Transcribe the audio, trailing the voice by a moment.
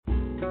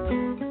Too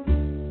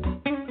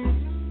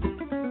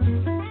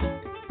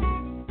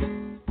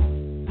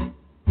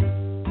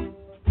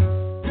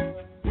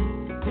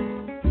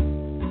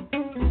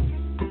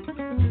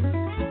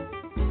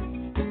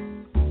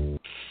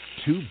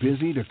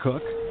busy to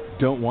cook?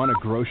 Don't want to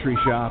grocery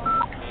shop?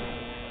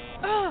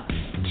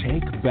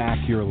 Take back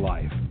your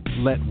life.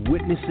 Let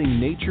Witnessing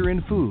Nature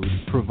and Food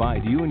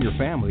provide you and your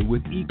family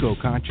with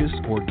eco-conscious,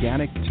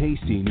 organic,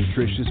 tasty,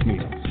 nutritious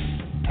meals.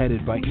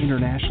 Headed by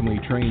internationally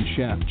trained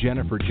chef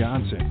Jennifer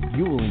Johnson,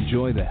 you will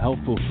enjoy the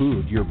healthful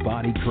food your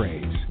body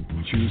craves.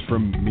 Choose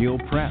from meal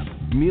prep,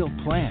 meal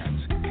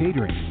plans,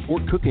 catering, or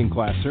cooking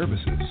class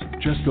services.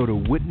 Just go to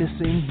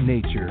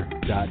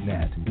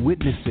witnessingnature.net.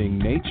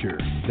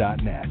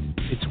 Witnessingnature.net.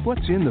 It's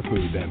what's in the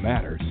food that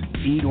matters.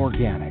 Eat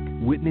organic.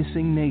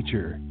 Witnessing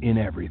nature in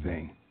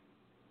everything.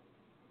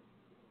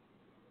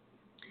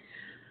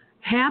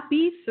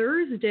 Happy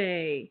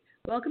Thursday.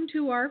 Welcome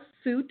to our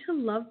Food to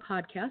Love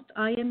podcast.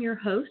 I am your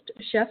host,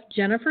 Chef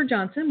Jennifer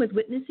Johnson with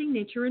Witnessing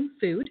Nature and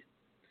Food.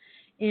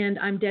 And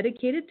I'm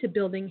dedicated to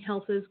building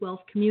health as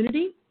wealth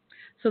community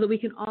so that we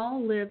can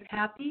all live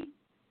happy,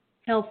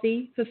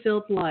 healthy,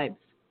 fulfilled lives.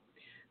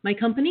 My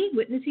company,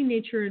 Witnessing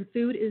Nature and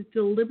Food, is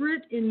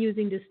deliberate in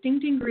using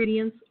distinct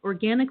ingredients,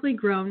 organically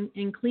grown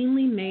and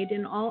cleanly made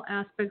in all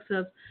aspects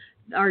of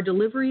our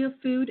delivery of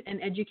food and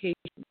education.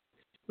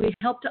 We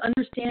help to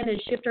understand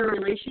and shift our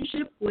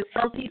relationship with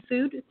healthy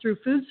food through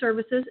food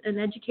services and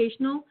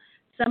educational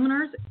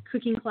seminars,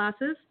 cooking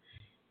classes,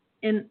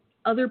 and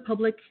other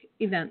public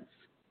events.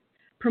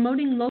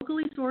 Promoting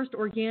locally sourced,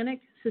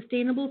 organic,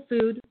 sustainable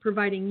food,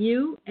 providing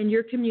you and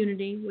your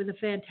community with a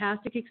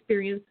fantastic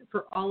experience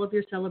for all of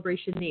your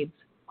celebration needs.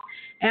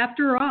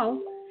 After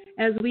all,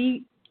 as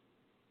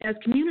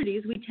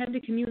communities, we tend to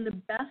commune the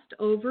best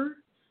over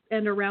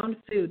and around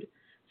food,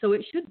 so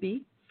it should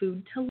be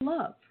food to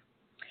love.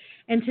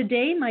 And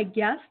today, my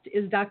guest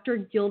is Dr.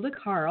 Gilda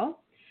Carle,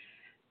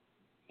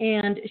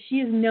 and she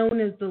is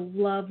known as the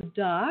Love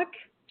Doc.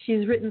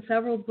 She's written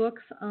several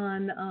books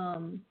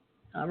on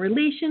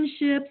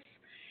relationships,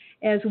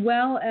 as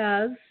well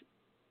as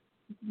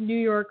New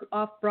York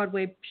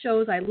off-Broadway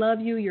shows, I Love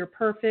You, You're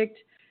Perfect,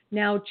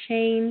 Now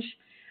Change,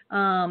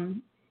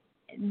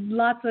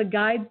 lots of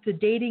guides to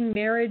dating,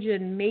 marriage,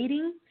 and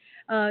mating.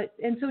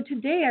 And so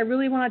today I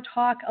really want to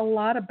talk a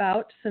lot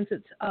about, since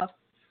it's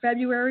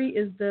February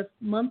is the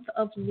month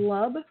of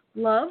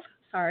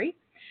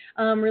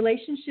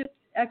relationship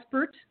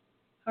expert,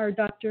 our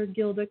Dr.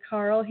 Gilda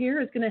Carle here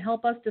is going to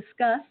help us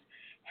discuss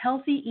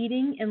healthy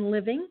eating and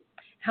living,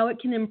 how it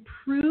can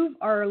improve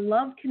our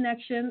love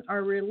connection,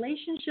 our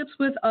relationships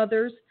with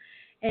others,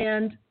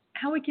 and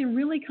how we can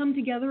really come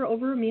together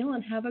over a meal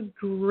and have a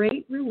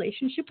great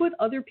relationship with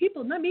other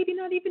people, maybe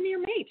not even your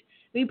mate.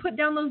 We put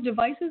down those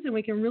devices and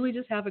we can really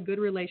just have a good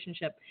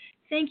relationship.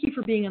 Thank you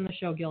for being on the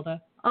show,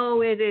 Gilda.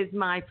 Oh, it is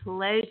my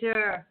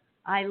pleasure.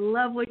 I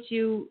love what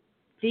you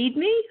feed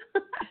me.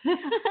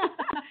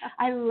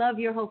 I love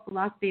your whole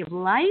philosophy of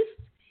life.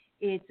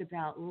 It's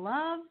about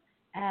love,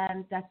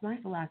 and that's my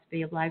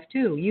philosophy of life,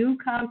 too. You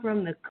come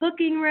from the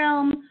cooking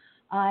realm.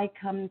 I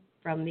come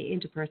from the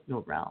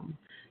interpersonal realm.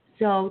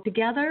 So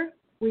together,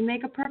 we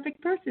make a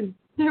perfect person.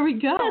 There we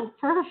go.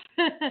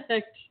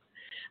 Perfect.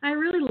 I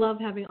really love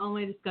having all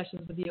my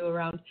discussions with you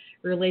around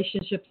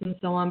relationships and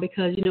so on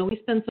because, you know, we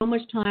spend so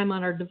much time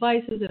on our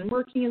devices and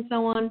working and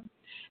so on.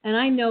 And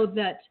I know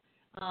that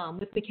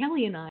with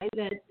McKelly and I,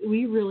 that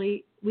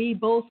we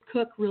both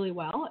cook really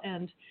well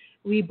and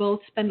we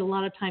both spend a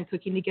lot of time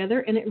cooking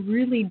together, and it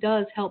really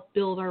does help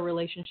build our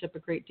relationship a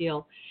great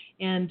deal.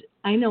 And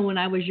I know when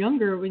I was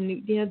younger,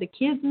 when you had the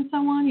kids and so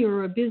on, you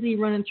were busy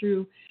running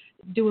through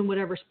doing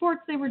whatever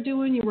sports they were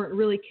doing. You weren't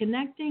really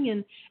connecting.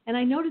 And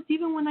I noticed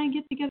even when I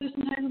get together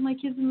sometimes with my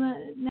kids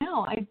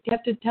now, I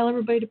have to tell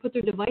everybody to put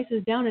their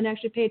devices down and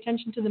actually pay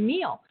attention to the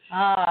meal.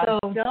 So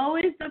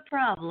is the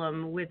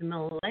problem with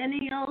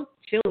millennial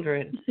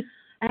children.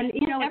 And,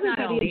 you know,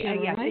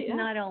 it's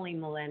not only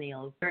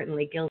millennials,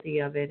 certainly guilty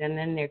of it. And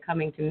then they're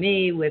coming to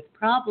me with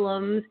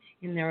problems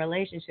in their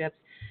relationships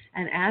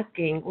and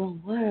asking, well,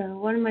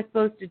 what am I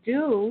supposed to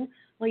do?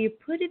 Well, you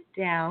put it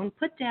down,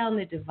 put down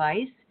the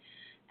device,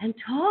 and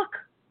talk.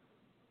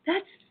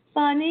 That's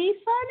funny.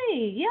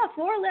 Yeah,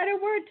 4-letter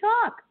word,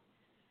 talk.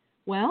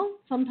 Well,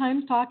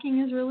 sometimes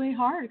talking is really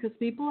hard because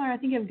people I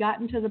think, have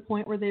gotten to the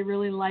point where they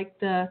really like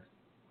the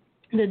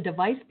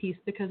device piece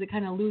because it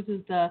kind of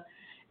loses the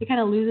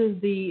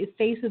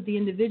face of the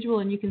individual,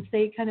 and you can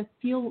kind of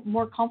feel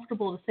more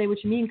comfortable to say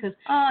what you mean because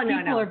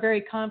people are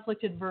very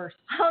conflict adverse.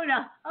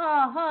 No.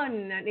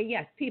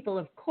 Yes, people,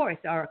 of course,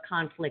 are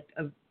conflict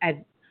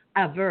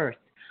averse.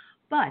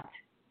 But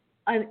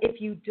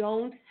if you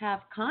don't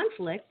have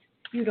conflict,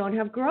 you don't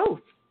have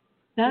growth.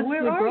 That's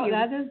where the are growth. you?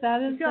 That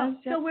is.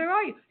 So where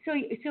are you? So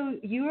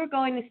you are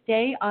going to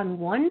stay on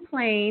one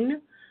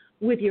plane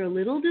with your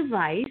little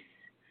device,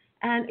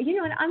 and you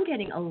know, and I'm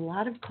getting a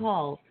lot of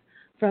calls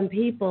from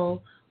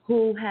people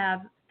who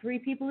have 3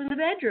 people in the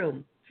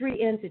bedroom,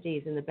 3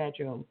 entities in the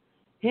bedroom,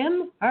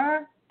 him,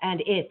 her,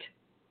 and it.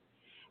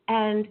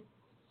 And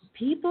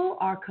people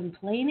are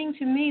complaining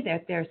to me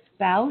that their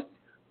spouse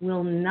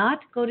will not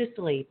go to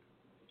sleep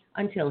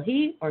until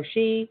he or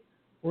she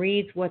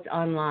reads what's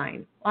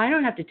online. I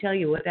don't have to tell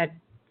you what that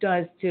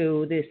does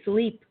to the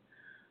sleep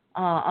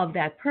of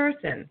that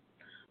person.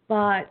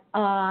 But,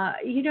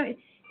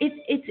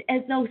 it's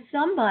as though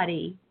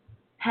somebody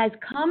has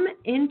come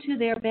into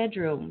their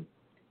bedroom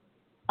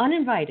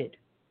uninvited.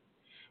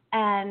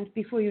 And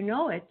before you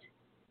know it,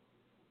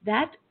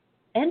 that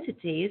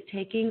entity is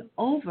taking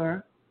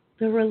over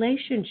the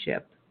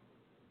relationship.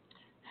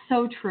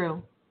 So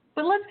true.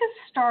 But let's get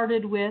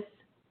started with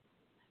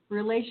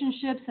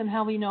relationships and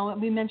how we know it.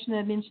 I mentioned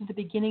at the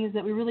beginning is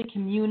that we really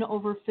commune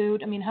over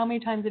food. I mean, how many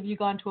times have you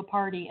gone to a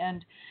party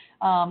and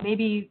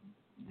maybe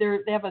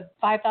they have a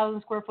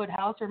 5,000 square foot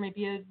house or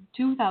maybe a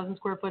 2,000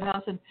 square foot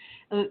house, and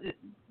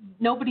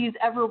nobody's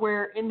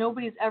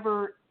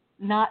ever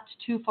not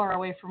too far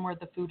away from where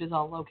the food is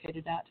all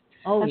located at.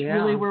 That's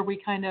really where we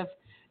kind of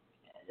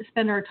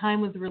spend our time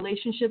with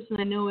relationships.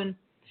 And I know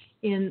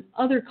in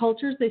other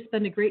cultures, they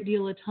spend a great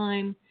deal of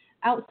time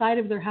outside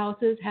of their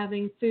houses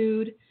having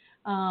food,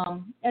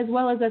 as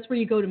well as that's where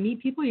you go to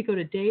meet people. You go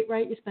to date,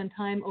 right? You spend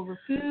time over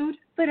food.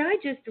 But I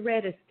just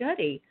read a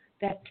study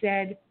that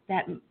said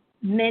that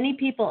many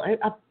people,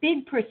 a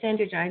big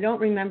percentage, I don't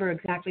remember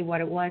exactly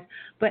what it was,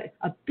 but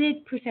a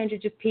big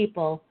percentage of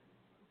people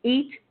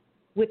eat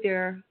with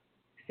their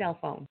cell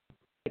phone.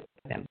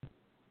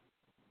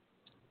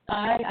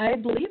 I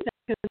believe that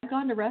because I've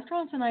gone to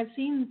restaurants and I've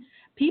seen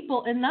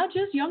people, and not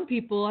just young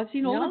people, I've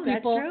seen older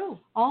people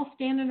all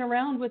standing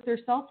around with their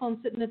cell phone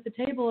sitting at the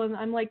table, and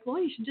I'm like,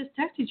 well, you should just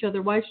text each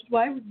other. Why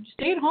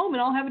stay at home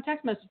and I'll have a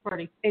text message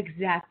party?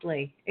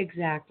 Exactly.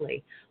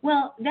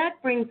 Well,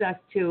 that brings us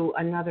to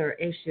another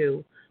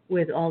issue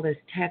with all this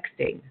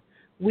texting.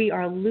 We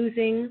are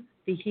losing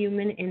the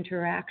human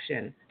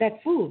interaction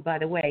that food, by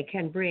the way,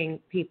 can bring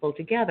people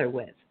together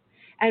with.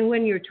 And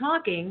when you're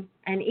talking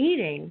and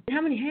eating,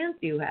 how many hands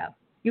do you have?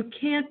 You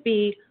can't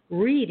be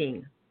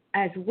reading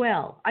as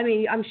well. I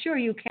mean, I'm sure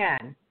you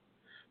can,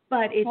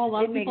 but it's... Well, a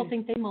lot of people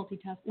think they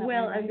multitask that way,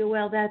 right?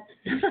 Well, that's...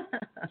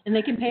 and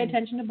they can pay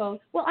attention to both.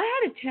 Well,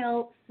 I had to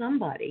tell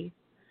somebody,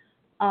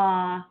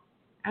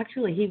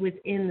 actually, he was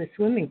in the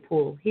swimming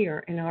pool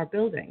here in our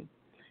building,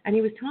 and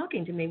he was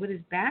talking to me with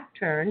his back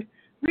turned,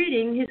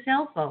 reading his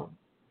cell phone.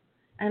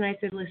 And I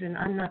said, listen,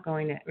 I'm not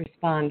going to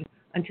respond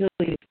until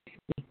you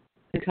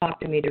talk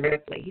to me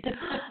directly. He said,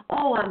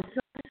 oh, I'm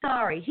so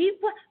sorry.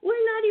 We're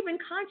not even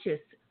conscious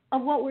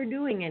of what we're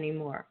doing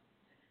anymore.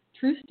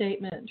 True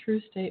statement.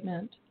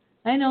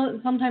 I know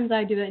that sometimes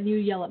I do that, and you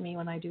yell at me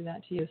when I do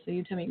that to you, so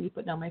you tell me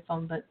put down my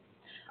phone, but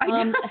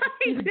I know.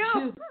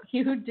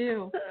 You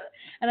do.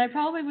 And I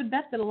probably would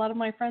bet that a lot of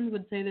my friends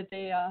would say that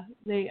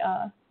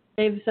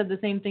they've said the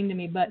same thing to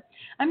me, but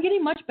I'm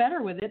getting much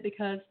better with it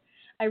because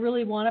I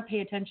really want to pay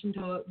attention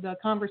to the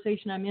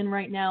conversation I'm in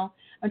right now.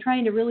 I'm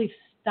trying to really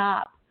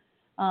stop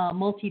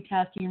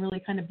multitasking and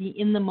really kind of be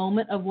in the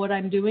moment of what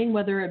I'm doing,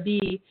 whether it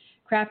be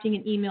crafting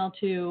an email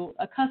to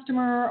a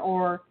customer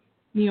or,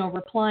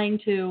 replying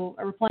to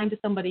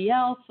somebody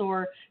else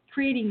or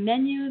creating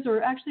menus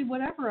or actually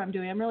whatever I'm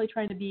doing. I'm really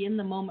trying to be in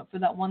the moment for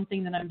that one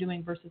thing that I'm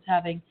doing versus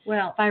having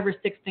 5 or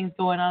 6 things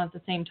going on at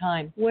the same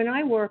time. When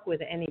I work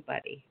with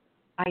anybody,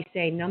 I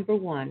say, number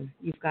one,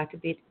 you've got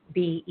to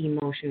be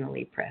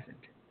emotionally present.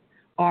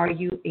 Are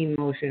you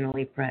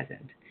emotionally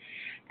present?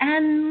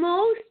 And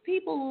most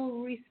people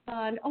will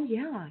respond, oh,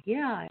 yeah,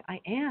 I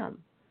am.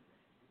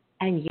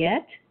 And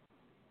yet,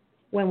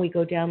 when we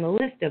go down the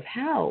list of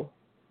how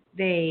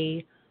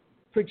they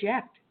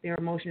project their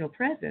emotional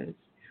presence,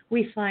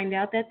 we find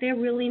out that they're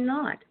really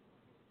not.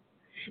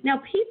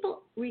 Now,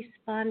 people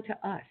respond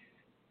to us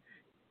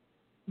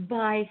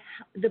by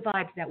the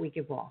vibes that we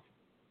give off.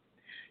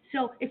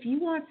 So if you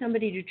want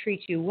somebody to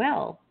treat you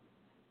well,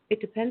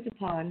 it depends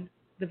upon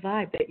the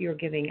vibe that you're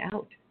giving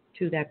out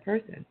to that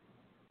person.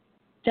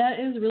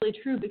 That is really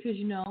true because,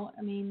 you know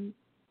can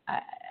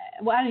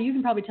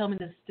probably tell me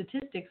the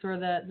statistics or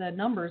the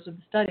numbers of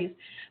the studies,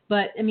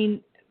 but,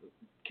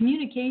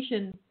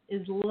 communication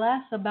is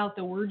less about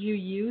the words you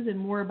use and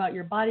more about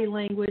your body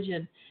language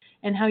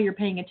and how you're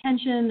paying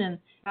attention and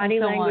body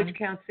and so language on.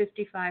 Counts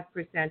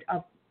 55%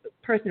 of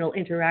personal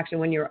interaction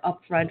when you're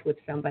upfront with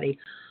somebody.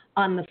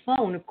 On the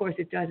phone, of course,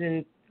 it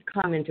doesn't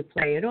come into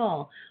play at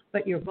all,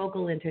 but your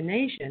vocal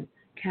intonation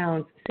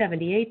counts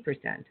 78%.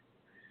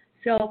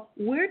 So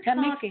we're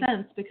talking... That makes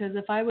sense because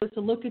if I was to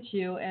look at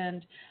you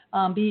and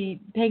be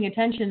paying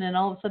attention and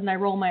all of a sudden I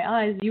roll my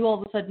eyes, you all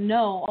of a sudden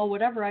know,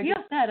 whatever I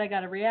just said, I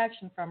got a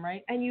reaction from,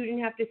 right? And you didn't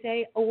have to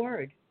say a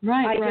word.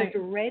 Right, I just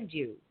read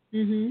you.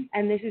 Mm-hmm.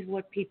 And this is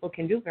what people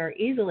can do very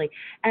easily.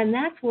 And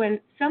that's when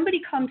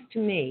somebody comes to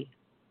me,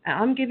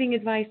 I'm giving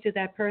advice to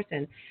that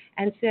person,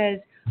 and says,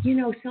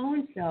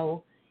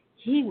 so-and-so,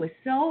 he was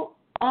so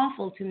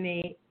awful to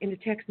me in a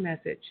text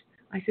message.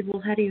 I said,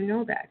 well, how do you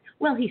know that?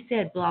 Well, he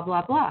said blah,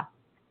 blah, blah.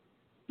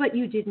 But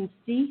you didn't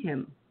see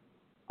him.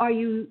 Are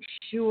you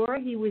sure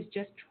he was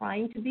just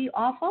trying to be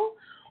awful?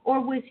 Or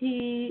was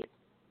he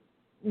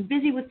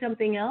busy with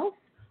something else?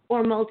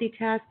 or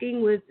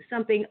multitasking with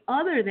something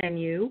other than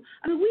you.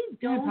 I mean, we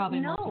don't You're probably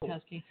know.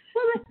 Multitasking.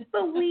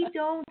 But we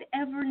don't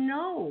ever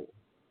know.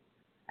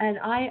 And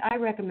I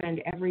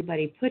recommend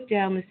everybody put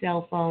down the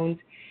cell phones.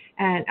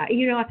 And,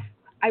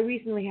 I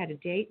recently had a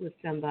date with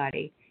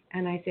somebody,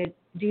 and I said,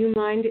 do you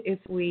mind if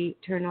we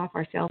turn off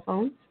our cell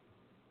phones?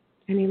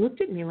 And he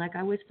looked at me like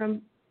I was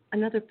from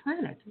another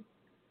planet.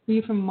 Were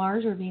you from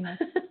Mars or Venus?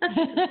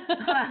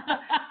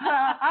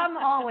 I'm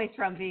always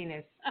from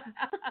Venus.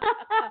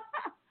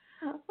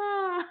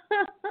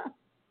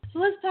 So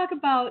let's talk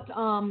about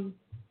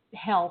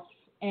health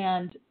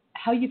and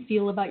how you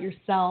feel about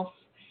yourself,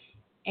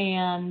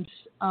 and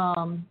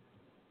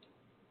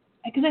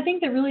because I think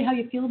that really how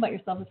you feel about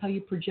yourself is how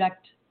you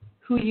project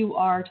who you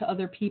are to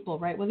other people,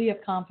 right? Whether you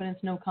have confidence,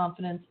 no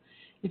confidence,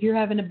 if you're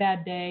having a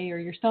bad day or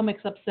your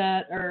stomach's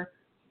upset or,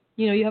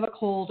 you have a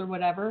cold or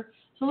whatever.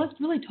 So let's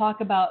really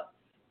talk about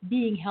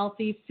being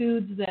healthy,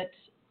 foods that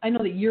I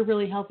know that you're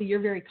really healthy. You're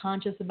very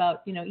conscious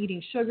about,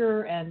 eating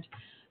sugar and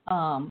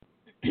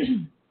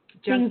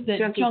things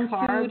that junk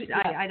carbs food.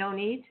 I don't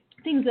eat.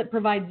 Things that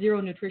provide zero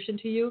nutrition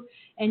to you.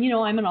 And,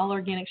 I'm an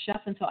all-organic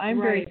chef, and so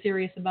I'm very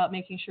serious about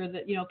making sure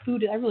that,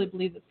 food, I really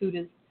believe that food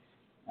is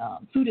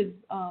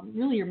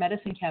really your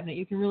medicine cabinet.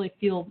 You can really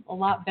feel a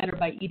lot better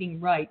by eating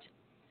right.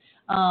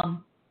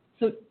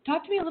 So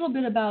talk to me a little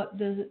bit about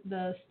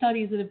the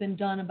studies that have been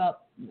done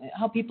about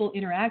how people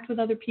interact with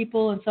other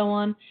people and so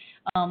on,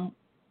 and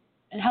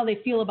how they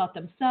feel about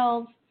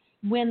themselves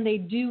when they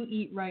do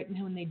eat right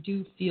and when they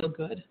do feel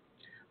good.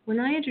 When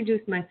I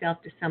introduce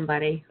myself to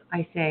somebody,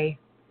 I say,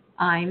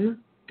 I'm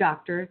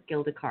Dr.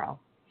 Gilda Carle.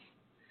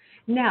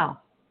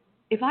 Now,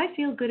 if I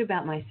feel good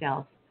about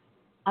myself,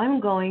 I'm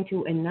going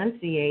to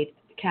enunciate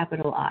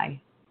capital I.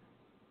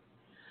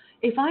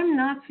 If I'm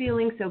not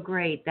feeling so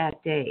great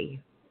that day,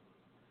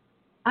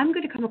 I'm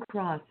going to come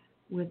across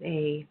with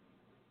a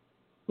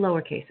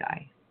lowercase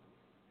I.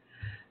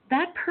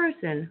 That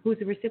person who's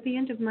the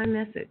recipient of my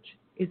message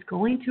is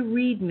going to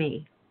read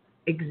me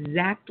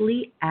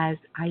exactly as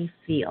I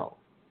feel.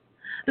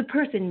 The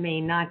person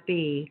may not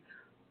be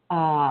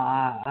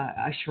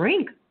a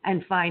shrink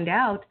and find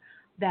out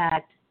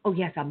that, oh,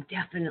 yes, I'm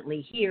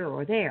definitely here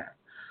or there.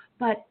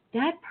 But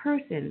that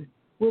person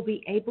will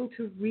be able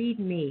to read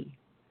me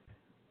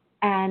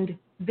and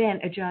then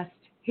adjust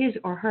his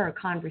or her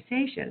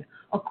conversation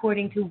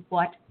according to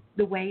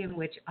the way in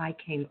which I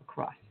came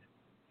across.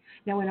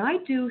 Now, when I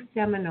do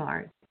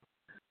seminars,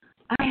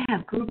 I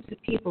have groups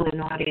of people in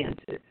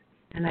audiences,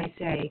 and I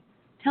say,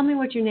 tell me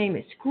what your name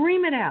is.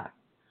 Scream it out.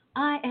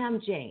 I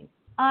am Jane.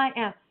 I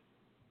am.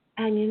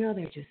 And,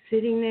 they're just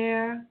sitting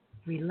there,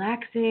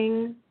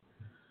 relaxing,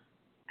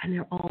 and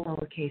they're all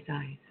lowercase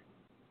i's.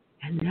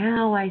 And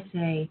now I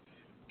say,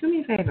 do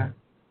me a favor,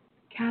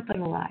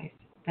 capitalize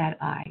that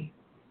I.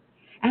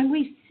 And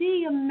we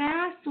see a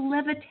mass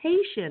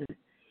levitation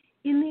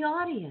in the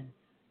audience.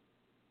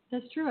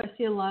 That's true. I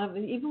see a lot of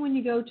it. Even when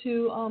you go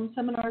to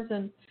seminars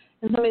and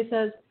somebody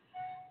says,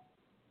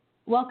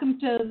 welcome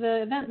to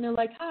the event, and they're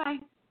like, hi.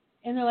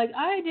 And they're like,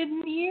 I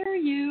didn't hear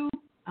you.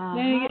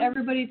 Then you get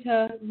everybody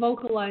to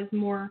vocalize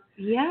more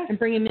and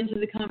bring them into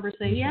the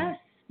conversation. Yes.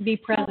 Be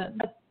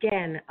present. So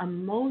again,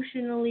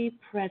 emotionally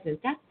present.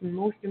 That's the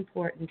most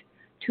important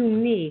to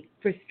me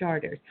for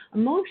starters.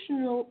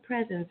 Emotional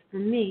presence for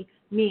me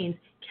means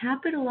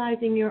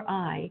capitalizing your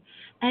I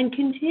and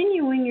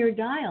continuing your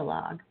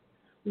dialogue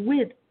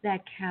with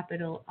that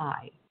capital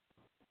I.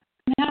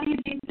 And how do you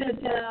think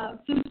that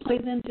food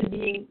plays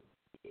into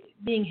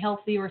being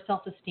healthy or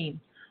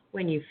self-esteem?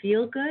 When you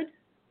feel good,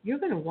 you're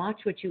going to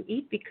watch what you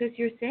eat because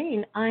you're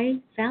saying,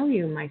 I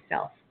value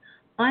myself.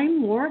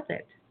 I'm worth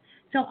it.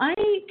 So I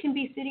can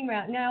be sitting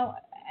around. Now,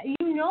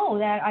 you know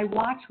that I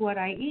watch what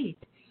I eat.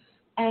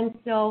 And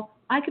so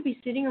I could be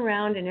sitting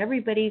around and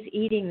everybody's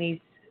eating these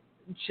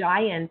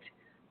giant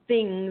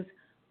things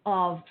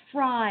of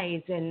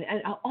fries and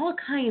all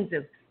kinds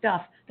of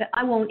stuff that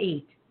I won't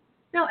eat.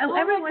 No,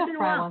 every once in a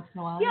while.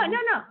 Yeah,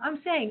 no. I'm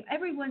saying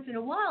every once in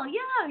a while,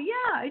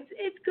 yeah,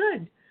 it's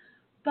good.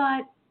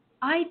 But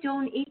I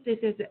don't eat this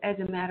as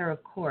a matter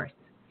of course.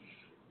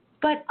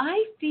 But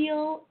I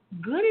feel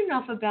good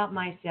enough about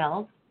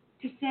myself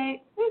to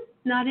say,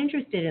 not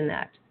interested in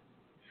that.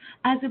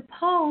 As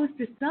opposed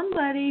to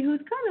somebody who's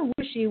kind of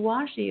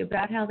wishy-washy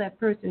about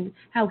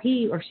how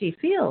he or she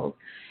feels,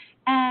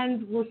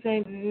 and will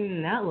say,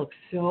 that looks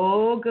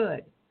so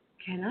good.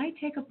 Can I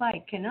take a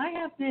bite? Can I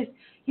have this?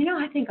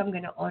 I think I'm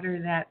going to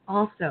order that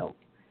also.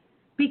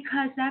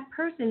 Because that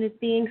person is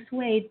being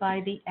swayed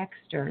by the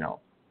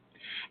external.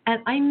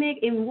 And I make,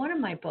 in one of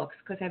my books,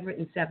 because I've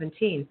written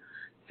 17,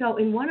 so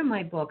in one of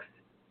my books,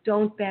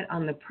 Don't Bet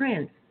on the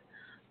Prince,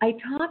 I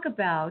talk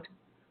about,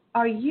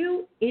 are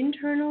you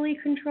internally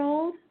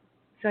controlled,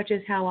 such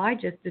as how I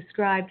just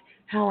described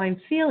how I'm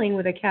feeling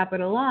with a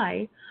capital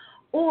I,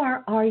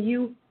 or are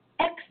you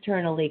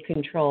externally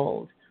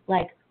controlled?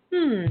 Like,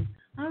 I'm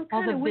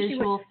kind of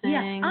wishy-washy. Yeah,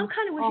 I'm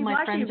kind of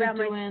wishy-washy about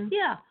myself.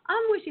 Yeah,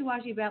 I'm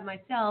wishy-washy about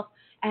myself,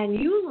 and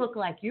you look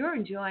like you're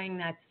enjoying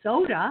that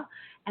soda,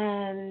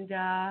 and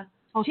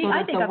Oh, so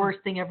that's the worst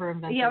thing ever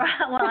invented. Yeah,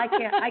 well, I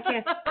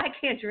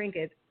can't drink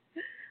it.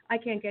 I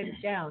can't get it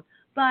down.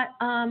 But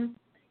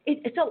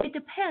so it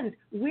depends.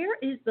 Where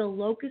is the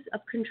locus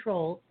of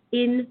control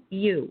in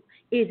you?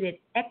 Is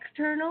it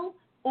external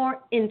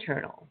or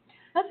internal?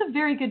 That's a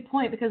very good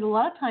point, because a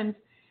lot of times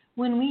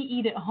when we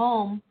eat at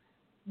home,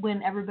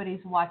 when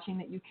everybody's watching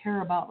that you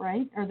care about,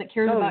 right, or that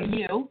cares about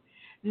you,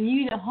 when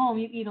you eat at home,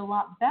 you eat a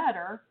lot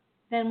better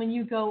than when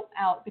you go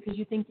out, because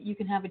you think that you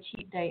can have a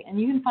cheat day. And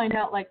you can find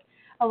out, like,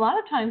 a lot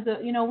of times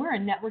that, we're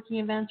in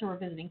networking events, or we're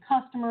visiting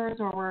customers,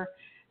 or we're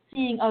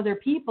seeing other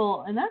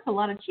people, and that's a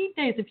lot of cheat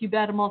days if you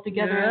add them all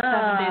together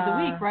 7 days a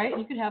week, right?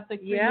 You could have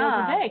like 3 meals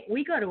a day.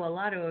 We go to a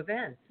lot of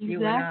events, exactly.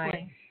 You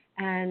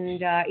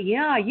and I.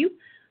 And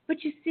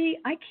but you see,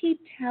 I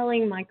keep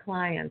telling my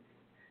clients,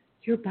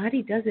 your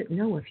body doesn't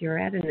know if you're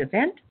at an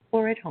event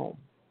or at home.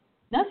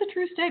 That's a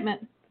true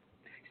statement.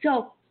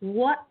 So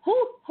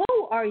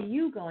who are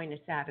you going to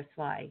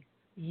satisfy?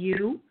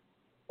 You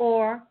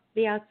or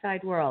the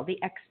outside world, the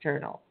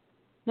external?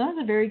 That's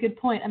a very good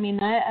point. I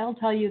mean, I'll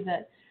tell you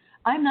that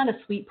I'm not a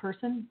sweet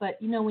person, but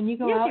when you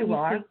go out, you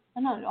are.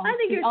 I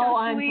think you're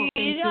so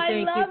sweet.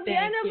 I love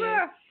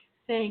Jennifer.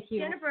 Thank you.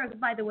 Jennifer,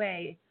 by the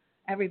way,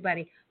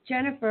 everybody,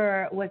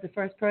 Jennifer was the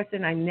first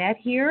person I met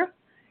here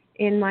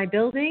in my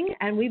building,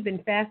 and we've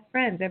been fast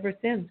friends ever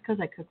since. Because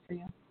I cook for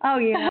you. Oh,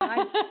 yeah.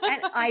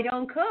 And I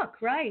don't cook,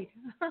 right?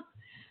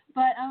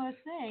 But I was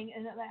saying,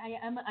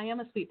 I am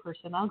a sweet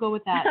person. I'll go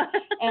with that.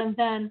 And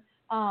then,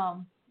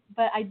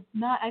 but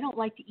I don't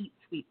like to eat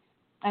sweets.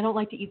 I don't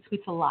like to eat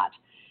sweets a lot.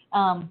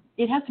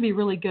 It has to be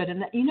really good.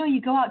 And,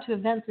 you go out to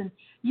events and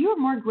you're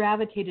more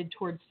gravitated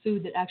towards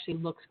food that actually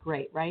looks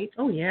great, right?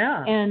 Oh,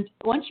 yeah. And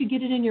once you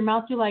get it in your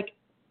mouth,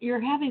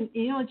 you're having,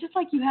 just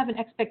like you have an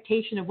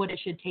expectation of what it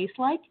should taste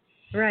like.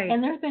 Right.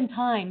 And there's been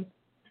times,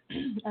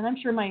 and I'm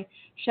sure my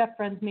chef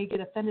friends may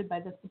get offended by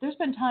this, but there's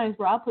been times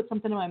where I'll put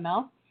something in my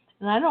mouth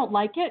and I don't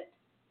like it.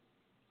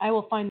 I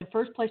will find the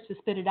first place to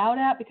spit it out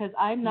at, because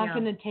I'm not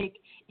going to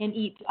take and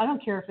eat. I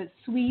don't care if it's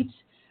sweet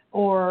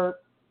or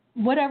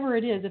whatever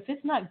it is. If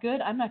it's not good,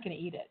 I'm not going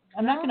to eat it.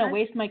 I'm not going to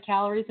waste my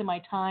calories and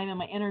my time and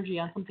my energy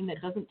on something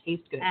that doesn't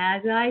taste good.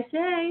 As I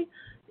say,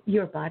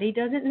 your body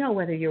doesn't know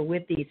whether you're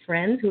with these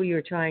friends who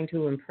you're trying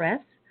to impress,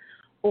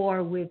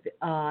 or with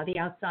the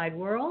outside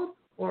world,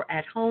 or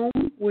at home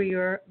where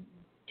you're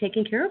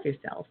taking care of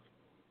yourself.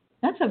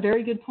 That's a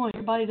very good point.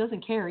 Your body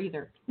doesn't care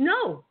either.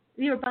 No,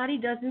 your body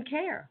doesn't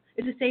care.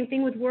 It's the same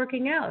thing with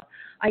working out.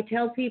 I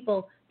tell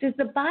people, does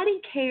the body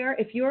care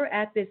if you're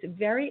at this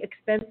very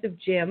expensive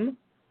gym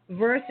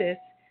versus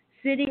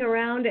sitting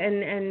around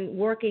and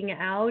working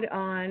out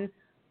on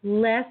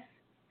less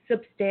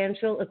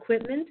substantial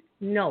equipment?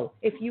 No.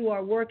 If you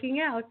are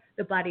working out,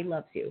 the body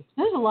loves you.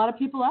 There's a lot of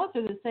people out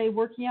there that say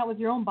working out with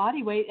your own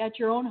body weight at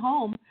your own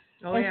home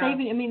and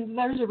saving. I mean,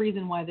 there's a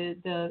reason why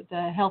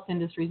the health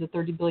industry is a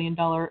 $30 billion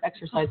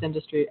exercise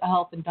industry, a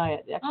health and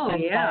diet, the exercise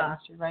and diet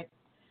industry, right?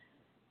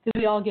 Because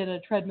we all get a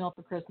treadmill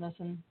for Christmas,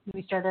 and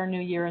we start our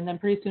new year, and then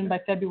pretty soon by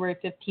February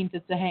 15th,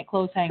 it's a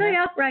clothes hanger. Straight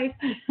up, right.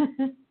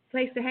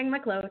 Place to hang my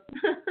clothes.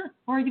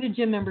 Or you get a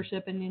gym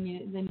membership, and then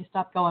you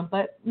stop going.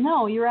 But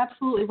no, you're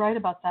absolutely right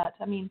about that.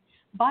 I mean,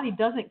 the body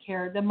doesn't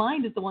care. The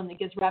mind is the one that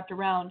gets wrapped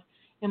around.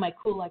 Am I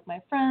cool like my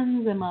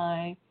friends? Am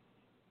I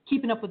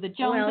keeping up with the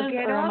Joneses?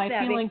 Or am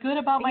I feeling good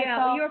about myself?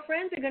 Yeah, your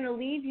friends are going to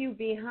leave you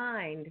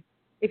behind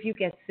if you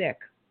get sick.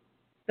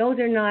 Those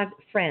are not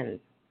friends.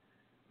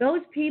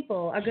 Those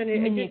people are going to...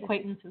 You mean the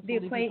acquaintances? The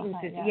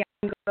acquaintances, yeah.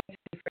 I'm going to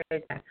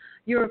rephrase that.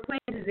 Your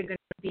acquaintances are going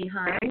to be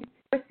behind.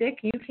 You're sick.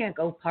 You can't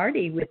go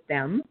party with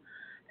them.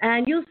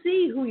 And you'll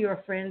see who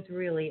your friends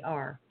really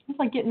are. It's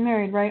like getting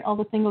married, right? All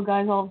the single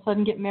guys all of a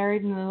sudden get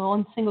married, and then the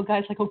one single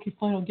guy's like, okay,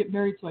 fine, I'll get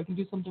married so I can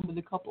do something with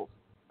the couple.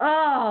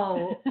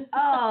 Oh.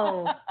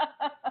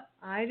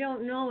 I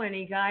don't know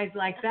any guys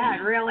like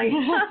that, really.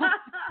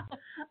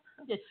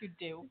 Yes, you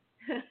do.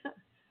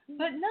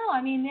 But no,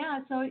 I mean, yeah,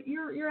 so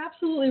you're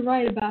absolutely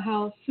right about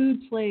how food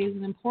plays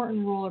an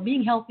important role, or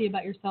being healthy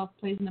about yourself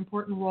plays an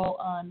important role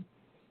on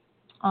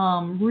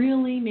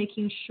really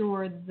making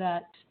sure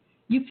that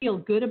you feel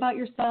good about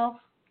yourself.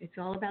 It's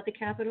all about the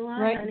capital I.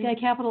 Right, the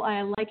capital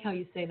I like how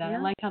you say that. Yeah.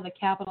 I like how the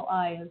capital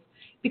I is.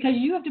 Because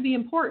you have to be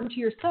important to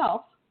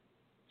yourself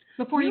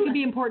before you can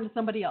be important to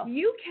somebody else.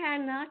 You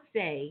cannot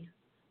say,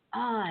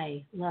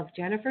 I love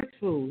Jennifer's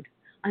food,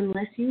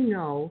 unless you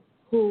know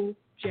who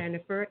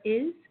Jennifer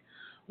is.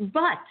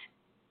 But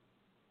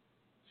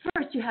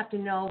first you have to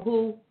know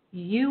who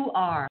you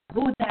are,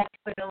 who that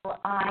capital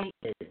I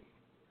is.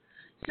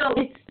 So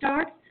it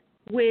starts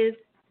with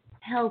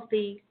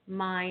healthy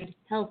mind,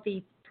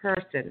 healthy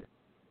person.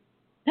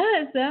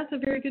 That's a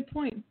very good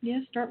point. Yeah,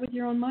 start with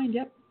your own mind,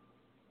 yep.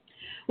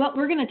 Well,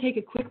 we're going to take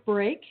a quick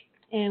break,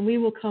 and we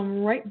will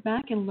come right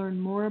back and learn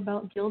more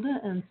about Gilda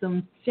and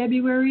some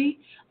February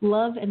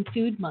Love and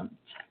Food Month.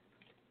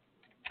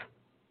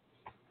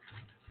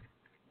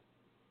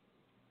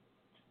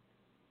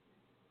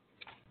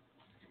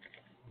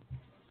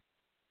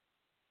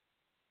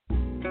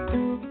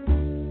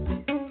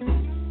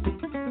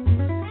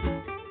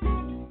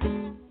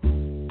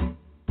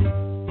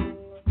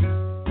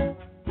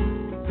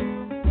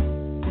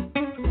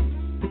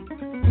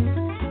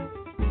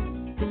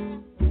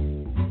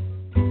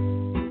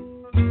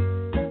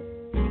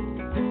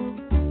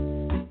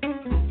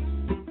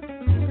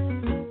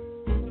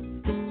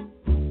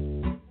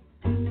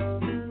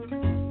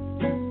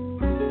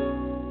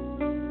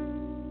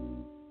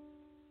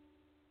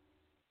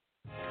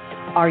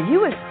 Are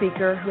you a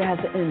speaker who has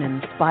an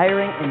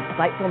inspiring,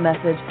 insightful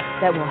message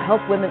that will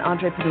help women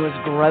entrepreneurs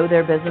grow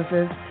their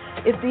businesses?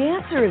 If the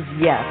answer is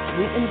yes,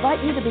 we invite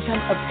you to become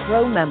a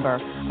pro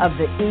member of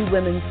the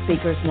eWomen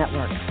Speakers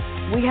Network.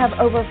 We have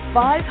over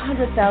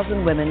 500,000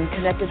 women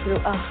connected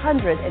through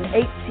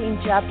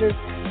 118 chapters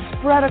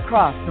spread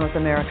across North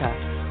America.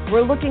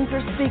 We're looking for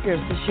speakers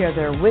to share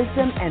their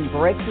wisdom and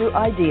breakthrough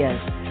ideas.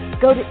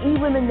 Go to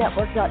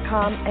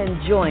eWomenNetwork.com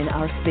and join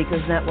our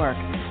Speakers Network.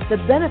 The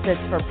benefits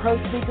for pro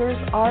speakers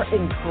are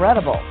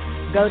incredible.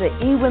 Go to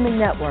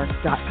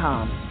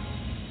eWomenNetwork.com.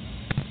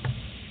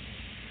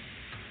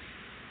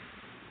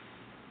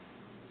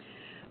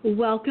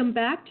 Welcome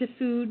back to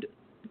Food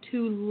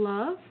to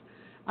Love.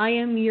 I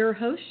am your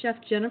host, Chef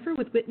Jennifer,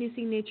 with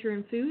Witnessing Nature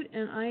and Food,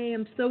 and I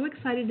am so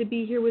excited to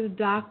be here with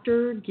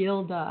Dr.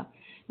 Gilda.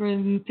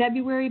 In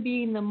February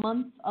being the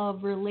month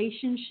of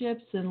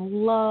relationships and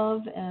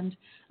love, and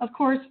of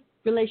course,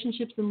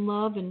 relationships and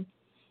love and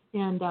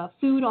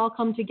food all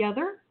come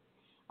together.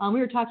 We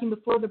were talking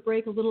before the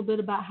break a little bit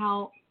about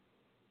how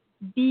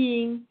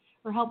feeling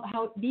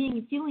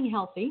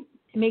healthy,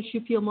 it makes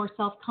you feel more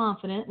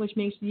self-confident, which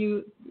makes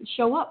you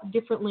show up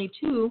differently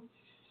to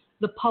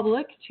the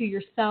public, to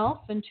yourself,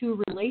 and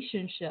to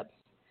relationships.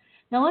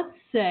 Now let's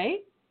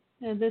say,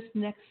 this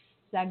next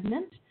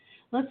segment,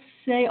 let's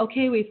say,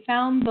 okay, we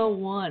found the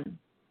one.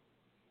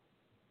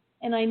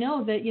 And I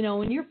know that,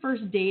 when you're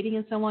first dating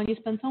and so on, you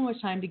spend so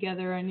much time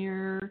together and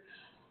you're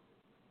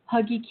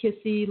huggy,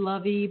 kissy,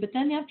 lovey. But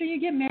then after you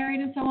get married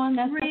and so on,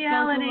 that's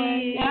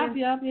reality. Yep.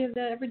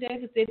 Every day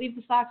they leave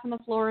the socks on the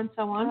floor and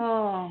so on.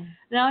 Oh.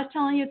 And I was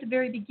telling you at the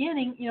very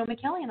beginning,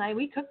 McKelly and I,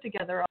 we cook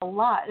together a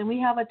lot, and we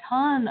have a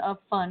ton of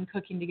fun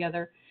cooking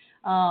together.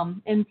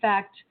 In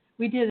fact,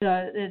 we did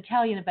an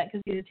Italian event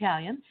because he's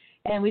Italian,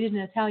 and we did an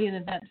Italian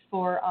event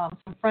for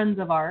some friends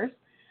of ours.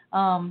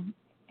 And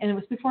it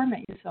was before I met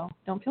you, so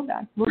don't feel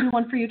bad. We'll do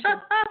one for you too.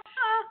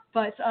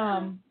 But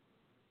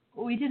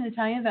we did an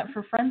Italian event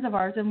for friends of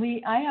ours, and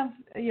I have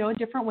a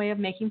different way of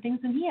making things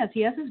than he has.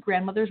 He has his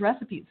grandmother's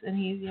recipes, and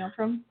he's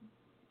from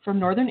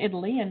northern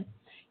Italy, and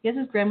he has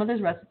his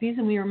grandmother's recipes.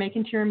 And we were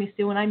making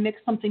tiramisu, and I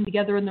mixed something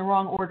together in the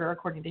wrong order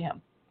according to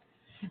him.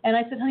 And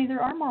I said, honey,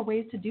 there are more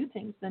ways to do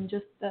things than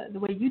just the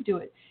way you do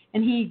it.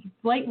 And he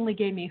blatantly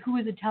gave me who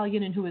is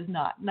Italian and who is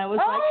not, and I was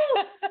like,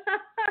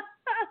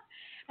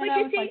 but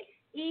you see,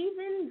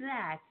 even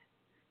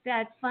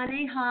that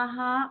funny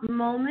ha-ha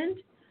moment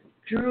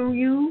drew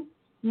you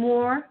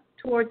more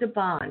towards a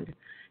bond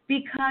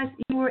because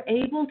you were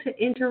able to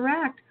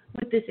interact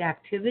with this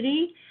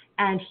activity,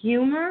 and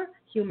humor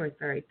is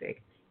very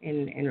big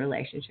in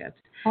relationships.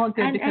 Oh,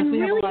 good, because and we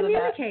really have a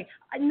lot communicate.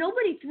 of that.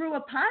 Nobody threw a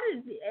pot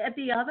at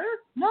the other.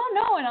 No,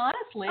 and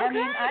honestly, Okay.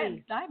 I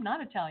mean, I'm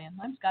not Italian.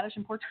 I'm Scottish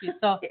and Portuguese,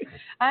 so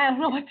I don't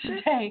know what to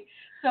say.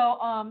 So,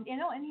 and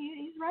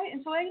he's right.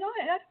 And so, I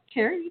don't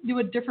care. You do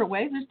it different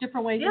ways. There's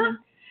different ways. Yeah.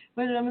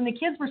 But when the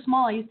kids were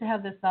small, I used to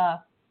have this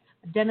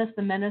Dennis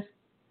the Menace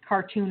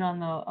cartoon on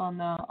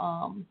the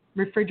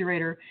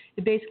refrigerator.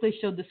 It basically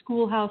showed the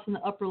schoolhouse in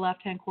the upper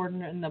left-hand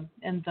quadrant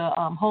and the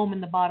home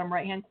in the bottom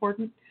right-hand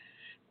quadrant.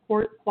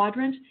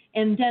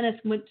 And Dennis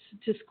went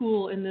to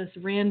school in this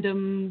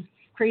random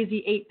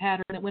crazy 8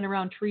 pattern that went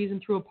around trees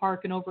and through a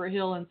park and over a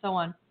hill and so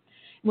on,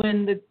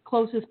 when the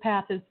closest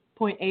path is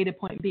point A to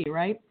point B,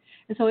 right?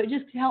 And so it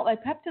just helped. I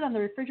kept it on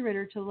the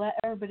refrigerator to let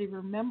everybody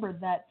remember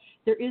that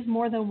there is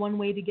more than one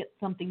way to get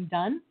something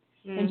done.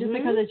 Mm-hmm. And just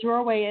because it's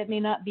your way, it may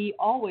not be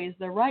always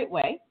the right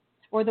way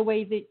or the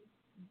way that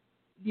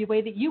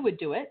you would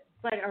do it,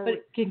 but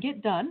it can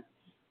get done.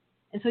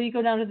 And so you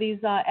go down to these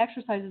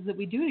exercises that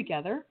we do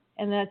together,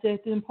 and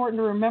it's important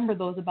to remember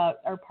those about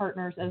our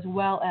partners, as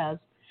well as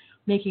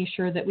making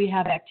sure that we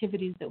have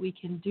activities that we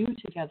can do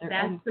together.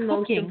 That's and the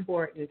most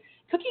important.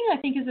 Cooking, I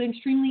think, is an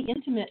extremely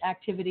intimate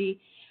activity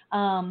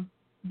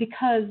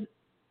because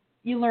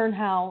you learn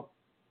how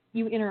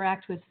you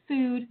interact with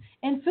food.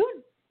 And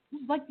food,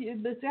 like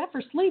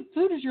after sleep,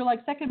 food is your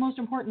second most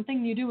important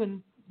thing you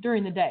do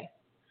during the day.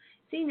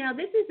 See, now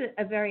this is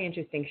a very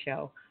interesting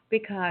show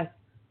because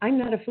I'm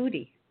not a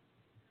foodie.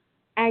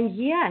 And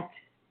yet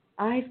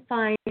I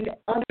find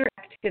other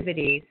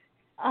activities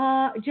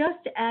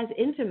just as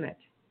intimate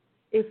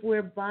if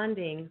we're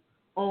bonding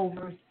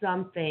over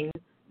something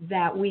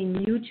that we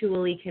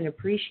mutually can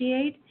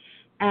appreciate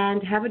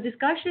and have a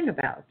discussion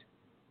about.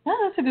 Yeah,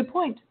 that's a good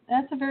point.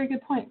 That's a very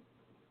good point.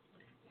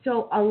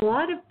 So a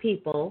lot of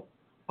people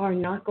are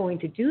not going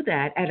to do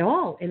that at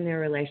all in their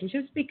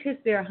relationships because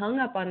they're hung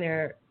up on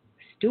their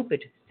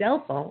stupid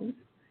cell phones.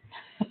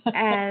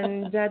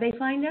 And they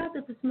find out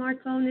that the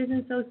smartphone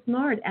isn't so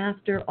smart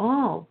after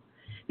all,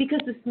 because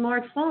the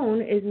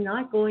smartphone is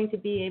not going to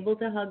be able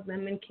to hug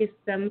them and kiss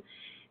them,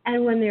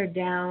 and when they're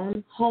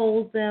down,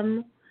 hold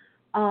them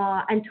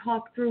and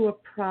talk through a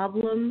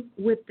problem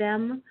with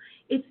them.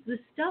 It's the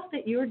stuff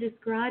that you're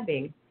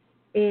describing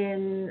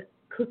in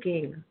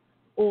cooking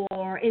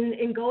or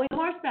in going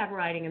horseback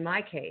riding, in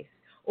my case,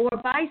 or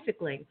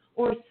bicycling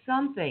or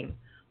something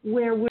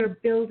where we're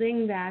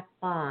building that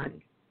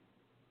bond.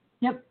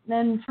 Yep,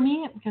 and for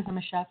me, because I'm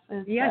a chef,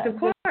 yes, of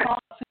course.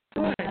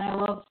 Food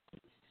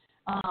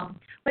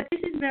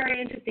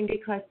interesting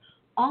because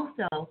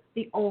also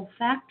the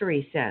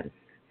olfactory sense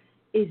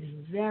is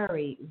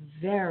very,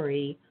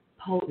 very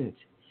potent.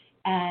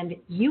 And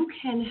you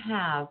can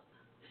have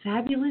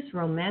fabulous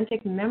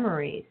romantic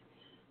memories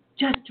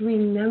just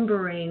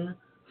remembering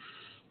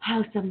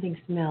how something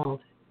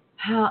smelled,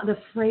 how the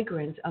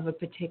fragrance of a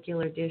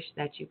particular dish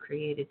that you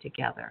created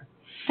together.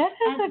 That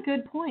is a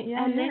good point.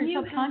 Yeah, and then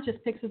your subconscious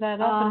picks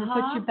that up and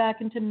puts you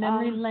back into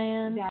memory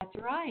land. That's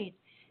right.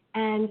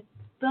 And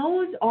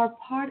those are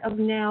part of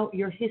now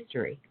your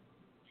history.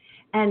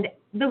 And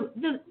the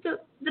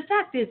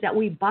fact is that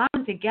we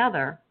bond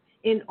together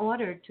in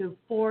order to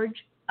forge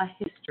a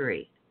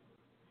history.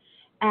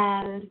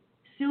 And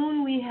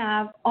soon we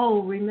have,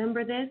 oh,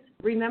 remember this?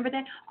 Remember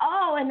that?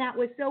 Oh, and that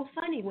was so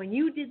funny when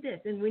you did this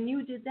and when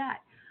you did that.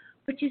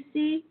 But you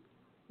see,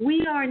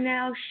 we are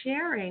now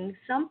sharing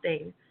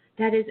something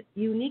that is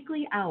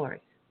uniquely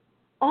ours,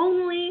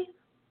 only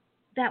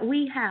that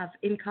we have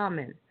in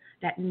common,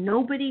 that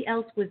nobody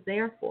else was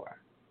there for.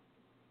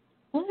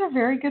 Those are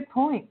very good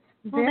points.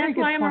 Well, that's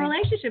why I'm a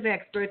relationship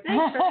expert.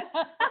 Thanks.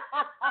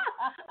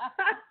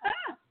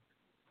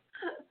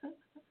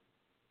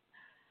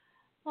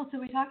 Well, so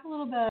we talked a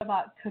little bit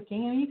about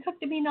cooking, and you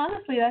cooked. I mean,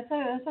 honestly, that's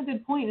a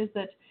good point. Is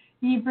that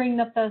you bring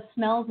up the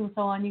smells and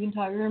so on. You can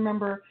talk. You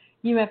remember.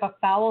 You have a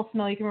foul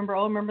smell. You can remember.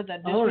 Oh, remember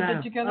that dish we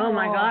did together. Oh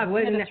my God!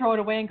 We had to throw it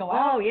away and go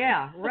out. Oh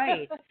yeah,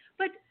 right.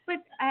 But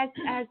as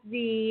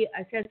the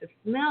sense of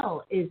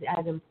smell is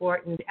as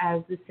important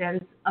as the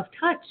sense of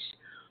touch.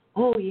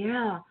 Oh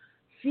yeah,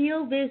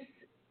 feel this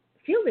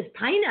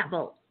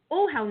pineapple.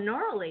 Oh, how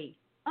gnarly.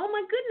 Oh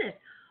my goodness.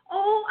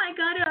 Oh, I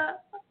got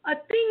a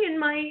thing in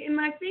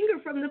my finger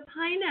from the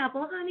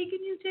pineapple. Honey,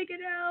 can you take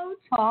it out?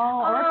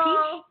 Oh, or a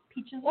peach.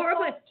 Peaches or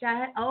with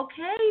that.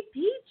 Okay,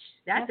 peach.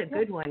 That's a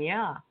good one.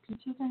 Yeah.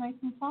 Peaches are nice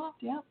and soft.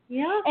 Yeah.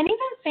 Yeah. And even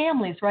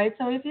families, right?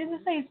 So if you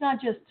say it's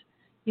not just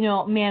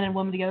man and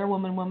woman together,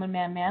 woman,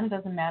 man, man. It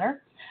doesn't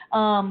matter.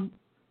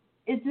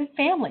 It's the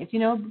families.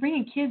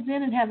 Bringing kids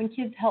in and having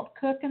kids help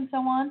cook and so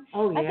on.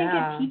 Oh yeah. I think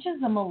it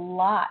teaches them a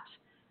lot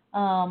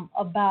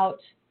about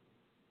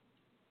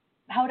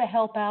how to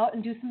help out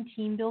and do some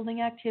team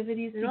building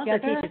activities together.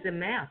 It also teaches them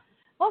math.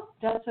 Oh,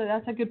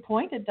 that's a good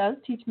point. It does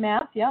teach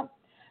math. Yep.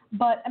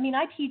 But, I mean,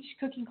 I teach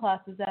cooking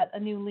classes at A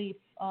New Leaf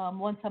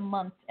once a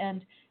month,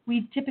 and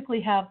we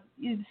typically have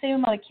the same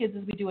amount of kids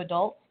as we do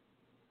adults.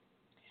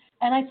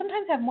 And I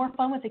sometimes have more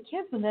fun with the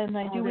kids than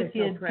I do with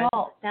the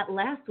adults. That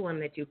last one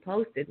that you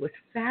posted was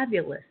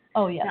fabulous.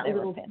 Oh, yeah. That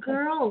little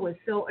girl was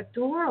so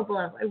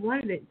adorable. I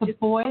wanted it. The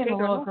boy and the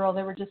little girl,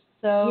 they were just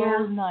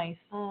so nice.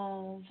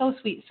 Oh. So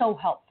sweet, so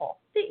helpful.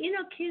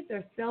 Kids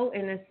are so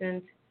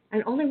innocent,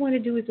 and all they want to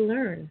do is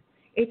learn.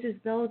 It's as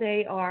though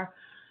they are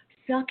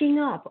sucking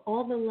up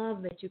all the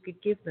love that you could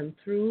give them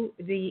through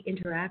the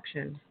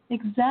interaction.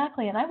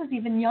 Exactly. And I was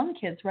even young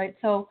kids, right?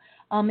 So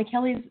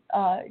McKelly's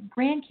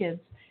grandkids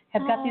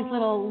have got these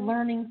little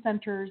learning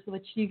centers,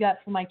 which you got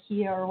from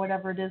IKEA or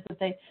whatever it is that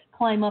they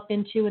climb up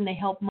into, and they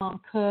help mom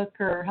cook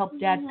or help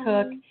dad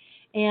cook.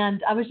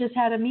 And I was just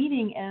had a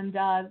meeting, and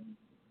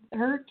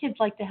her kids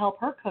like to help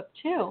her cook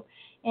too.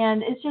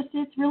 And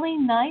it's really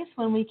nice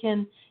when we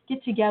can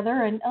get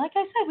together. And like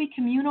I said, we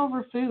commune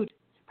over food,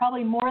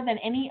 probably more than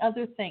any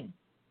other thing.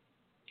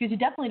 Because you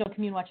definitely don't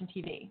commune watching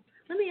TV.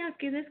 Let me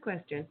ask you this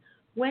question.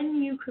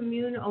 When you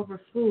commune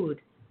over food,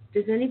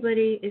 is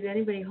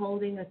anybody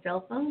holding a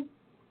cell phone?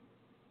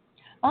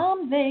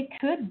 They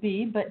could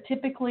be, but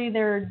typically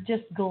they're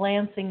just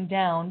glancing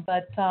down.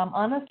 But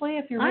honestly,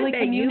 if you're really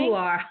communing, you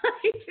are.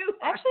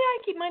 Actually, I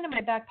keep mine in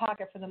my back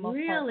pocket for the most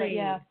part. Really?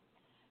 Yeah.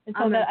 And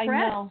so that I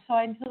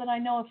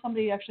know if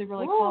somebody actually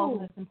really calls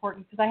and it's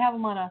important, because I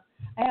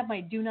have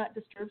my do not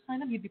disturb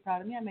sign up. You'd be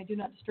proud of me. I have my do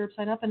not disturb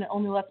sign up, and it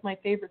only lets my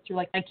favorites through,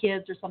 like my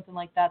kids or something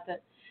like that.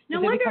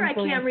 No wonder I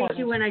can't reach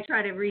you when I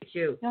try to reach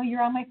you. No,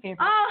 you're on my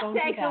favorites. Oh,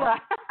 thanks a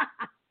lot.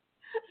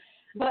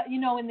 But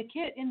in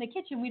the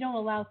kitchen, we don't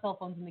allow cell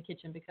phones in the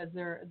kitchen because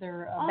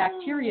they're a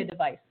bacteria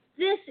device.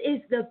 This is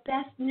the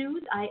best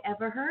news I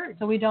ever heard.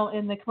 So we don't,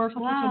 in the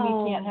commercial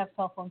kitchen, we can't have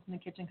cell phones in the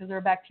kitchen because they're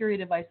a bacteria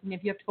device. And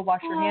if you have to go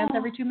wash your hands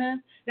every 2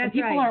 minutes, and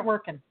people aren't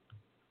working.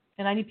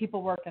 And I need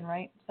people working,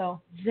 right?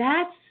 So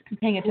that's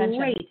paying attention.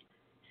 Great.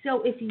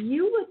 So if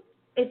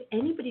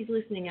anybody's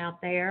listening out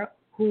there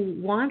who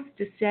wants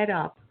to set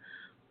up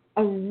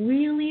a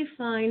really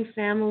fine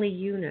family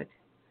unit,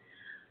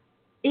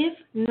 if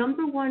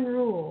number one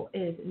rule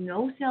is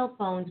no cell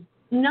phones,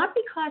 not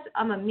because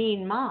I'm a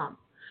mean mom,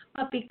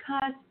 but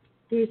because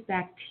there's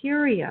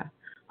bacteria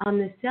on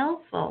the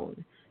cell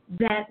phone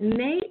that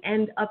may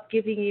end up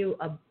giving you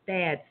a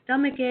bad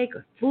stomachache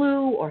or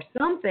flu or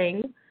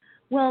something,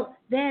 well,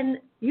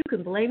 then you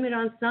can blame it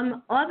on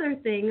some other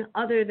thing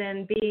other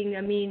than being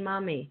a mean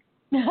mommy.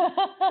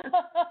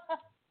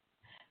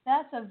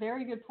 That's a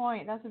very good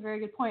point. And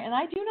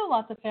I do know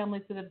lots of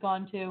families that have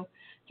gone to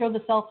throw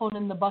the cell phone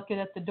in the bucket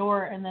at the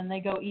door, and then they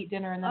go eat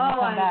dinner, and then they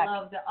come back.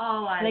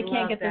 And they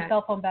can't get their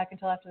cell phone back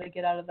until after they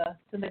get out of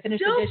they finish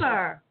the dishes.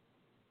 Super!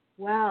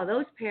 Wow,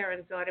 those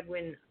parents ought to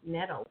win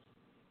medals.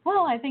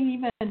 Well, I think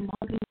even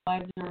husbands,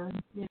 wives, or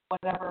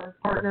whatever,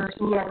 partners partners,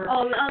 whoever.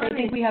 I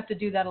think we have to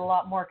do that a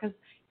lot more because,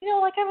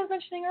 like I was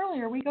mentioning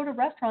earlier, we go to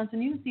restaurants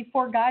and you can see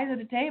 4 guys at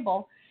a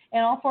table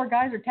and all 4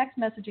 guys are text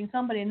messaging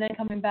somebody and then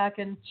coming back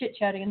and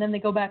chit-chatting and then they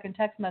go back and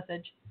text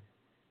message.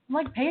 I'm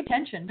like, pay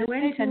attention. Just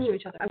pay attention to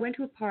each other. I went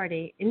to a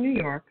party in New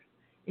York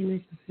in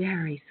this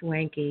very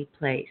swanky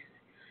place.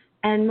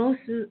 And most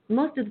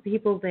of the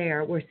people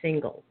there were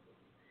single.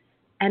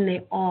 And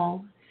they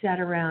all sat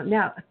around.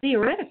 Now,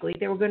 theoretically,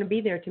 they were going to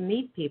be there to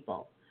meet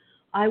people.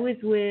 I was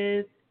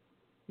with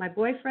my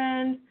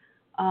boyfriend.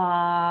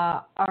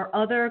 Our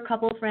other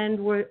couple friend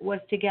was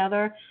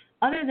together.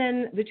 Other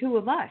than the 2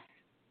 of us,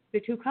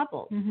 the 2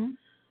 couples,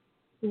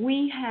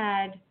 we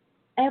had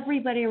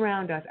everybody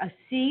around us, a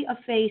sea of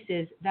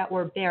faces that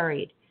were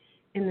buried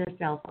in their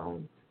cell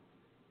phones.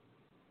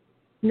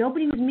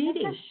 Nobody was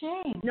meeting. That's a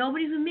shame.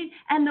 Nobody was meeting.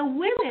 And the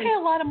women... People pay a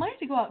lot of money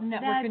to go out and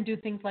network and do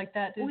things like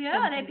that. Well,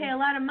 yeah, they pay a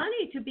lot of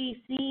money to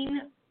be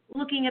seen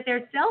looking at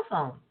their cell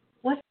phone.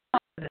 What's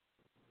the it?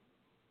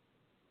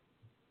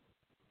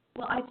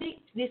 Well, I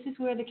think this is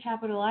where the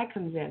capital I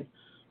comes in.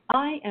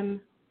 I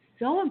am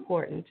so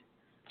important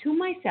to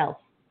myself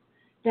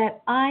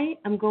that I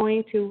am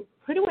going to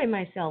put away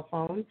my cell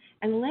phone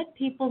and let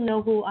people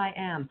know who I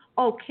am.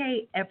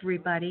 Okay,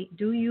 everybody,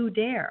 do you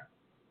dare?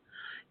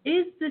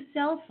 Is the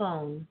cell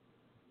phone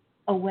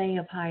a way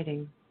of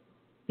hiding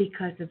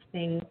because of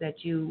things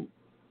that you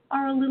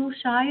are a little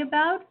shy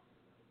about?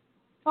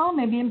 Oh,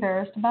 maybe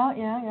embarrassed about,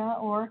 yeah.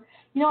 Or,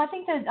 I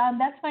think that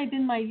that's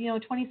been my,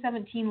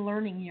 2017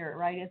 learning year,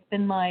 right? It's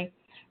been my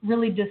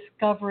really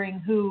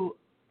discovering who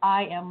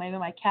I am, maybe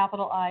my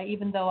capital I,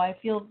 even though I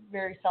feel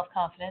very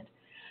self-confident.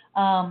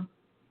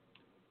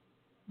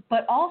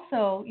 But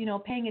also,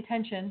 paying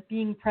attention,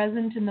 being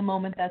present in the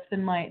moment, that's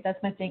my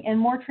thing, and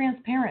more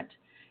transparent.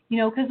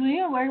 Because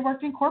I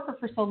worked in corporate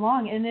for so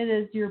long, and it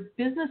is your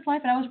business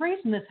life, and I was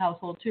raised in this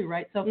household too,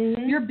 right? So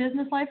your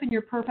business life and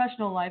your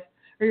professional life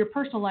or your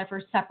personal life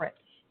are separate.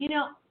 And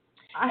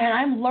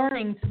I'm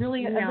learning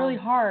really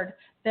hard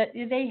that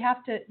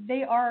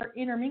they are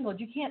intermingled.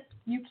 You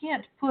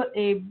can't put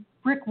a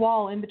brick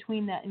wall in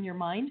between that in your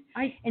mind,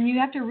 and you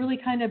have to really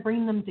kind of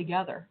bring them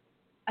together.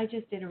 I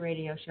just did a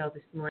radio show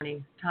this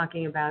morning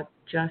talking about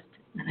just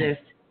this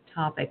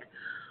topic.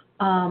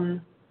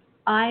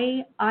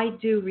 I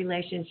do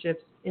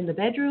relationships in the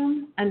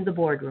bedroom and the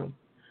boardroom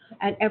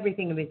and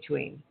everything in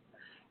between.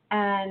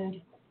 And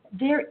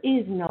there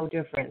is no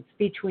difference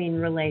between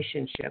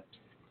relationships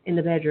in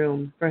the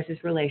bedroom versus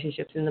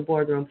relationships in the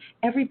boardroom.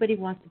 Everybody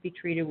wants to be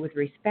treated with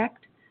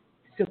respect,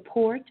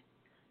 support,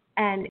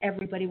 and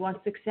everybody wants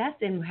success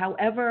in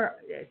however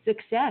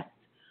success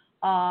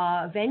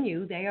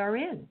venue they are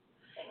in.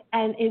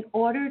 And in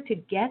order to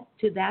get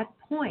to that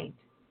point,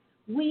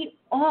 we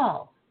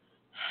all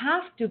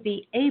have to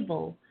be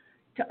able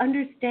to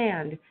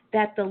understand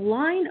that the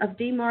line of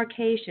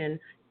demarcation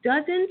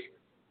doesn't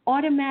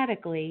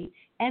automatically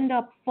end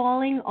up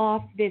falling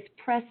off this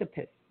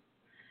precipice.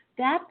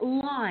 That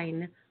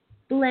line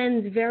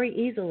blends very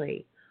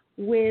easily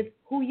with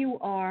who you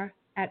are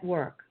at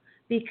work.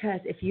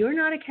 Because if you're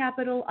not a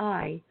capital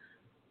I,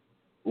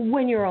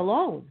 when you're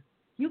alone,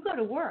 you go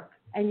to work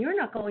and you're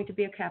not going to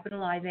be a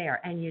capital I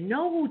there. And you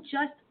know who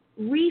just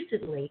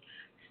recently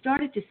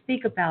started to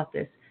speak about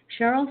this?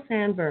 Sheryl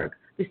Sandberg,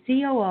 the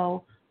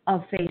COO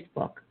of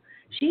Facebook.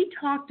 She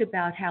talked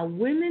about how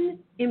women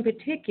in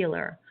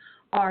particular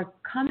are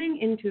coming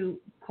into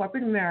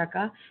corporate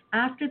America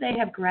after they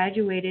have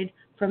graduated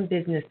from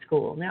business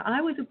school. Now,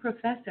 I was a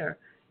professor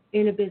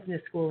in a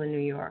business school in New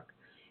York,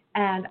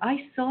 and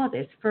I saw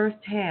this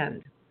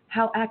firsthand,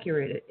 how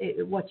accurate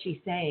what she's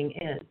saying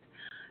is.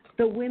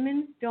 The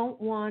women don't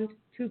want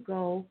to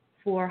go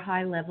for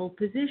high-level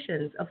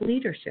positions of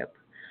leadership.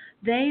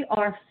 They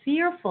are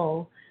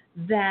fearful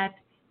that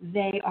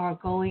they are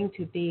going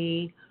to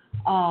be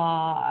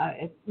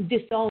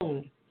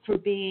disowned for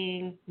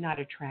being not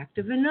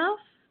attractive enough.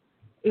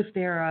 If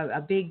they're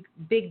a big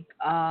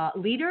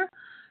leader,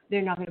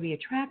 they're not going to be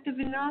attractive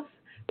enough.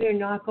 They're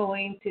not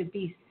going to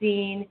be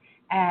seen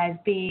as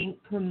being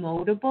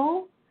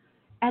promotable.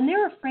 And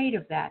they're afraid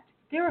of that.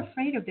 They're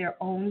afraid of their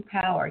own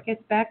power. It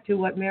gets back to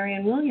what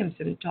Marianne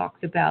Williamson talks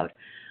about.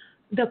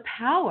 The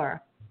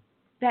power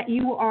that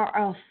you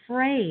are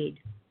afraid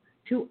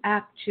to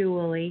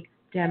actually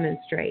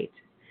demonstrate.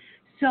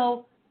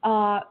 So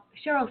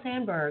Sheryl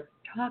Sandberg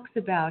talks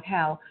about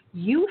how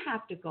you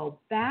have to go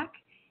back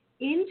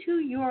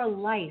into your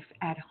life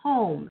at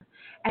home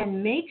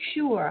and make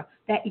sure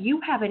that you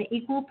have an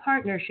equal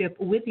partnership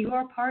with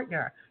your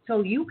partner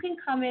so you can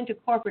come into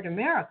corporate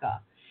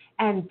America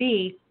and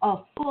be a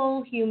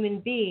full human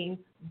being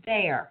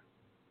there.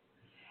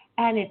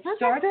 And it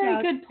starts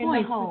out in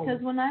the home.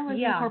 Because when I was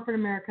in corporate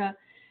America,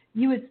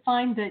 you would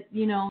find that,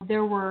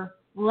 there were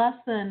less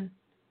than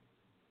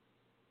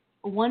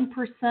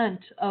 1%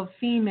 of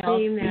female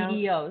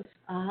CEOs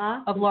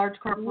of large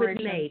corporations.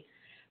 With mates.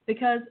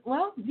 Because,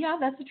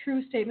 that's a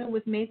true statement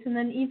with mates. And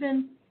then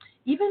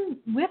even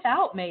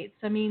without mates,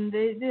 I mean,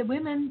 the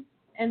women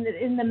and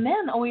the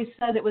men always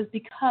said it was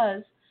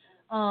because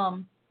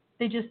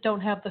they just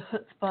don't have the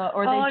chutzpah,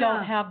 or they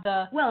don't have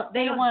the. Well,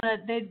 they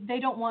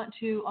don't want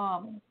to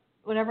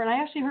whatever. And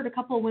I actually heard a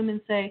couple of women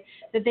say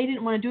that they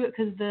didn't want to do it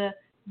because the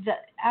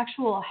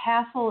actual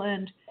hassle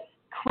and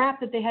crap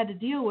that they had to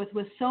deal with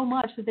was so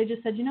much that they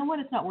just said, you know what,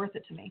 it's not worth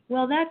it to me.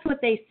 Well, that's what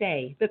they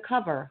say. The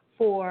cover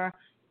for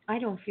I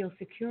don't feel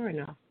secure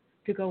enough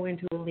to go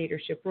into a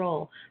leadership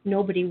role.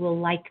 Nobody will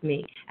like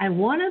me. And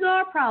one of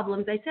our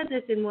problems, I said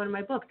this in one of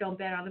my books, Don't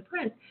Bet on the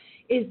Prince,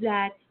 is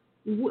that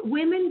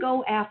women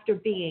go after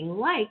being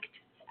liked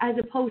as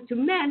opposed to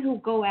men who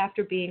go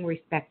after being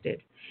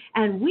respected.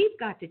 And we've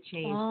got to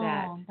change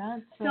that.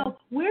 So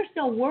we're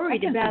so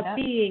worried about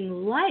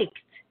being liked.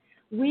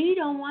 We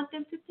don't want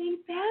them to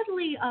think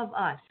badly of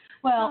us.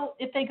 Well,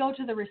 if they go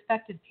to the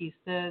respected piece,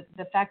 the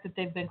fact that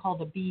they've been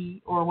called a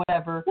B or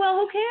whatever. Well,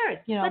 who cares?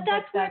 You know,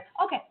 but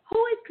okay,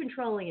 who is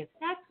controlling it?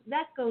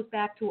 That goes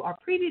back to our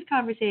previous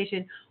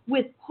conversation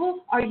with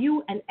who are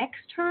you an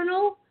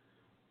external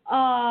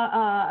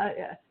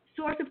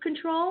source of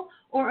control,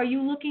 or are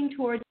you looking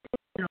towards an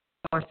internal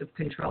source of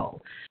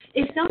control?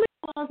 If somebody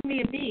calls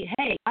me a B,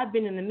 hey, I've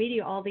been in the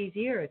media all these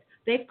years.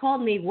 They've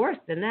called me worse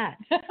than that.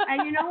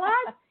 And you know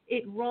what?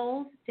 It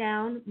rolls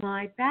down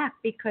my back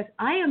because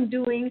I am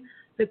doing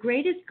the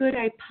greatest good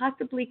I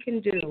possibly can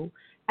do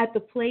at the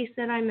place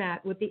that I'm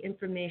at with the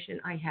information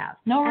I have.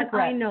 No regrets.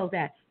 And I know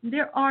that.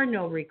 There are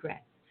no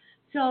regrets.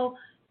 So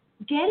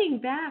getting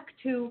back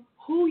to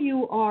who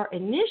you are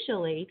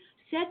initially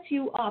sets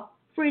you up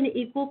for an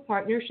equal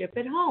partnership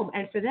at home.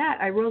 And for that,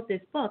 I wrote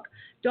this book,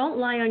 Don't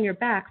Lie on Your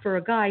Back for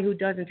a Guy Who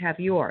Doesn't Have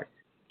Yours.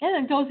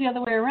 And it goes the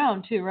other way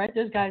around, too, right?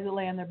 There's guys that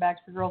lay on their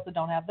backs for girls that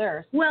don't have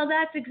theirs. Well,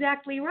 that's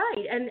exactly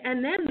right.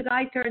 And then the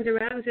guy turns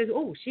around and says,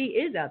 oh, she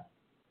is a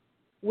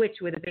witch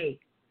with a B.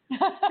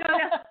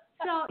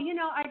 So, you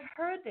know, I've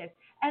heard this.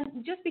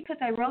 And just because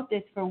I wrote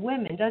this for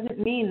women doesn't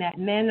mean that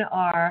men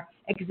are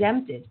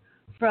exempted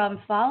from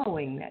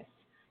following this.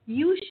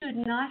 You should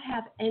not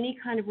have any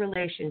kind of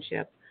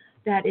relationship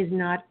that is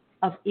not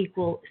of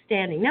equal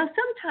standing. Now,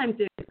 sometimes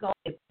there's going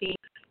to be,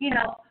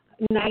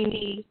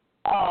 90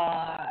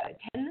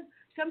 10.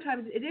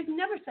 Sometimes there's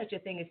never such a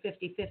thing as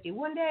 50-50.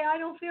 One day I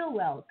don't feel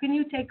well. Can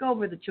you take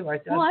over the chores?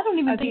 Well, I don't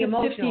even think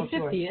it's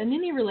 50-50. In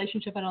any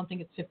relationship, I don't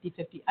think it's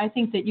 50-50. I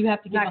think that you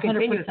have to give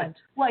 100%.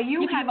 Well,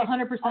 you have to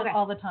give 100%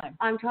 all the time.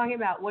 I'm talking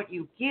about what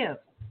you give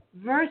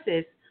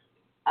versus,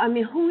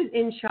 who's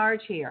in charge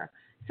here?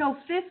 So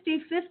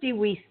 50-50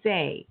 we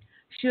say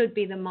should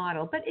be the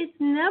model, but it's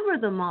never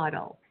the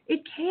model. It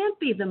can't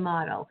be the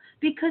model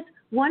because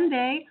one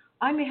day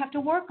I may have to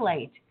work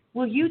late.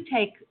 Will you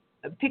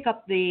pick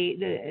up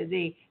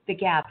the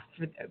gap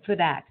for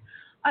that?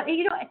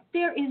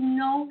 There is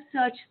no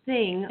such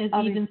thing as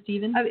even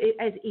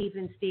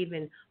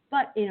Steven.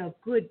 But in a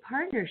good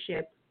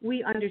partnership,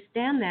 we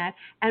understand that.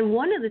 And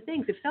one of the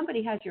things, if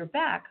somebody has your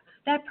back,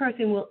 that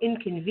person will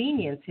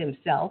inconvenience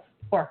himself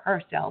or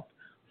herself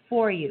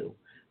for you,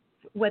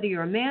 whether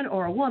you're a man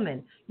or a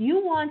woman.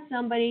 You want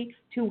somebody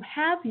to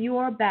have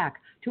your back,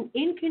 to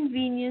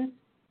inconvenience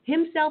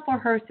himself or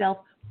herself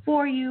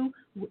for you,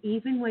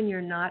 even when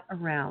you're not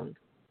around.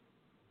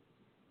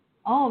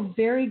 All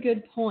very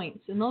good points.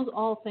 And those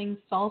things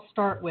all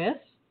start with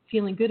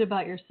feeling good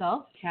about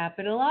yourself.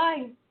 Capital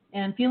I.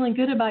 And feeling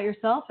good about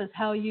yourself is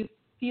how you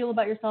feel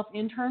about yourself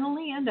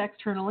internally and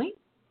externally.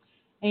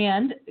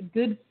 And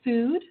good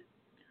food.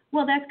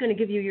 Well, that's going to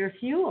give you your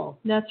fuel.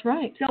 That's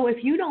right. So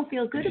if you don't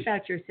feel good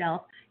about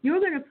yourself, you're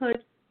going to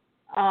put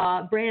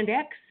brand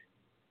X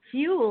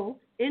fuel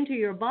into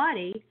your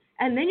body,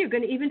 and then you're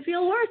going to even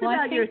feel worse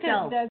about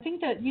yourself. I think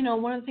that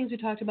one of the things we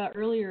talked about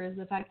earlier is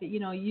the fact that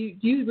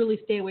you really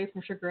stay away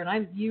from sugar,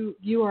 and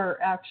you are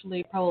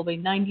actually probably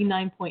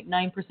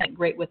 99.9%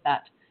 great with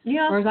that.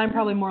 Yeah. Whereas I'm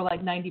probably more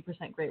like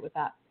 90% great with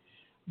that.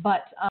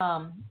 But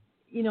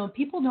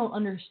people don't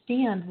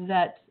understand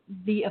that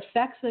the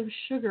effects of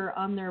sugar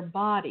on their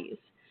bodies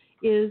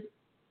is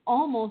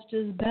almost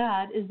as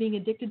bad as being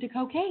addicted to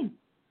cocaine.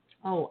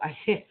 Oh, I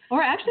see.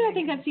 Or actually, I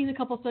think I've seen a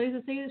couple of studies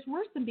that say it's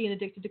worse than being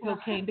addicted to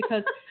cocaine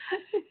because,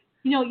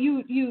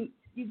 you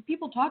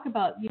people talk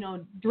about,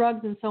 drugs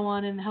and so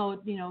on and how,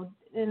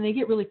 and they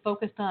get really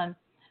focused on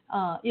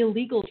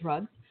illegal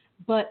drugs.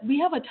 But we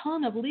have a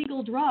ton of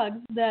legal drugs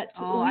that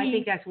I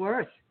think that's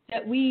worse.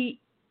 That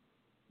we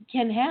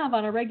can have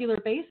on a regular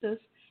basis.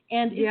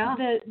 And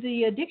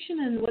the addiction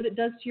and what it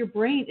does to your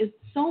brain is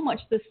so much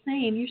the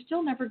same. You're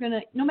still never going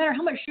to, no matter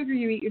how much sugar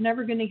you eat, you're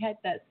never going to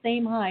get that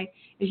same high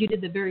as you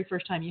did the very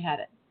first time you had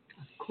it.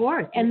 Of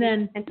course. And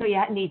so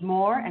you need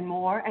more and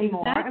more and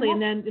more. Exactly.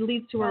 And then it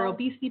leads to our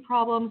obesity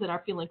problems and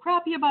our feeling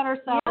crappy about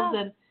ourselves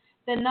and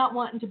then not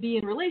wanting to be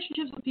in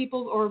relationships with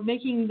people or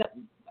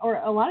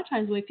a lot of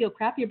times when we feel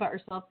crappy about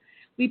ourselves,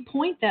 we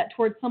point that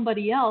towards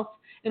somebody else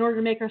in order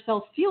to make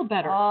ourselves feel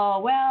better. Oh,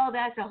 well,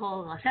 that's a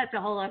whole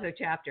other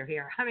chapter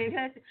here.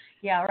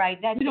 Right.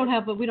 We don't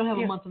have a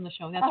month on the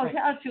show. That's right.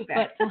 Oh, too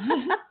bad.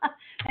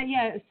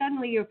 And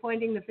suddenly you're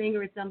pointing the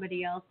finger at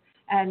somebody else,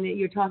 and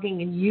you're talking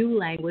in you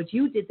language.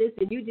 You did this,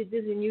 and you did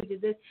this, and you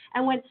did this.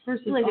 And when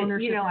versus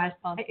ownership and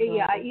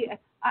responsibility.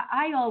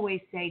 I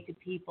always say to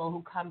people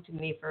who come to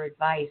me for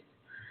advice,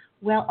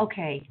 well,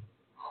 okay,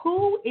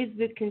 who is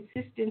the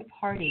consistent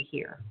party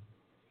here?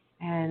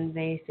 And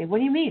they say, what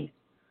do you mean?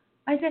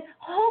 I said,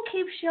 who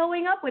keeps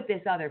showing up with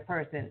this other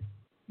person?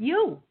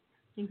 You.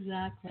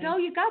 Exactly. So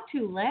you got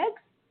 2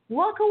 legs.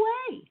 Walk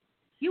away.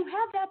 You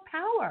have that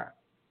power.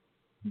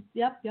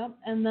 Yep.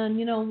 And then,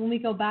 when we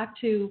go back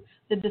to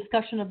the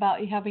discussion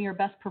about you having your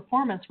best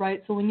performance,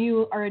 right? So when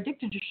you are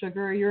addicted to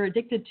sugar, or you're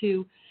addicted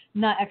to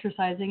not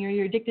exercising, or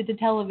you're addicted to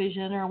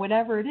television, or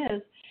whatever it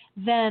is,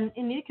 then,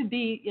 and it could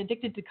be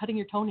addicted to cutting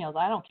your toenails.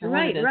 I don't care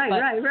what it is.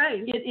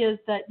 Right. It is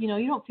that, you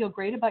don't feel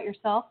great about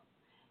yourself.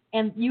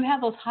 And you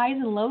have those highs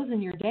and lows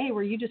in your day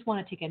where you just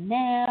want to take a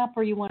nap,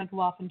 or you want to go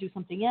off and do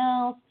something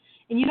else.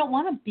 And you don't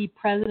want to be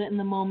present in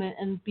the moment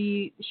and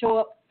show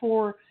up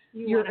for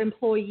your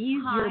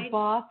employees, your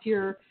boss,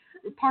 your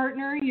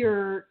partner,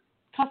 your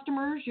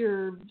customers,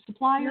 your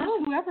suppliers,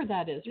 whoever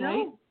that is,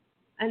 right?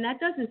 And that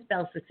doesn't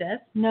spell success.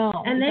 No.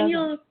 And then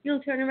you'll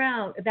turn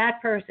around.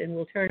 That person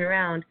will turn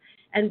around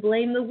and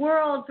blame the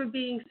world for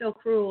being so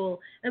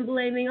cruel, and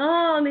blaming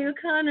the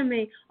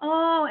economy,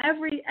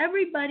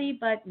 everybody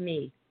but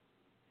me.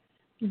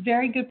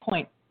 Very good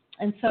point.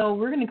 And so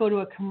we're going to go to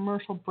a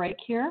commercial break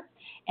here.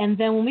 And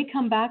then when we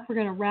come back, we're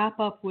going to wrap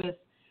up with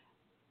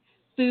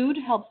food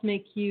helps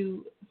make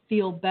you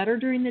feel better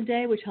during the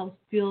day, which helps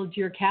build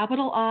your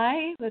capital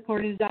I,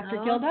 according to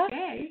Dr. Gilda.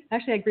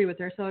 Actually, I agree with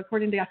her. So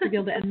according to Dr.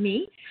 Gilda and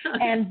me.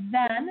 Okay. And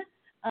then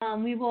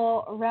we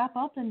will wrap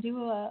up and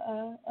do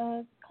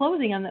a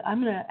closing on that.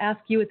 I'm going to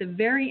ask you at the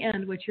very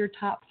end what your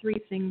top 3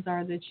 things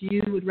are that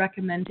you would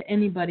recommend to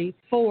anybody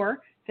for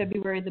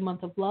February, the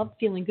month of love,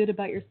 feeling good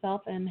about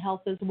yourself and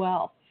health as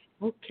well.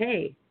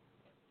 Okay.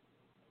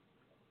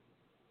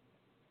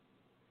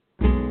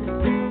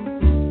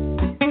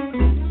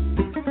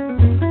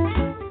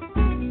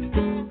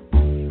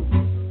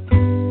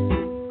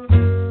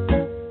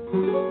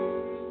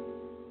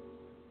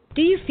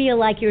 Do you feel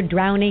like you're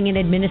drowning in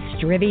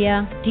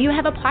administrivia? Do you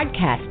have a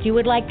podcast you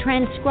would like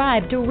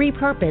transcribed to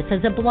repurpose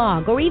as a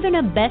blog or even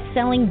a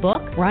best-selling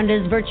book?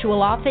 Rhonda's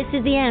Virtual Office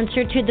is the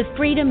answer to the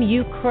freedom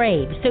you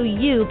crave so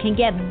you can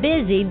get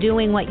busy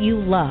doing what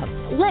you love.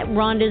 Let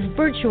Rhonda's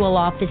Virtual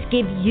Office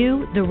give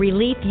you the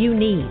relief you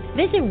need.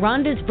 Visit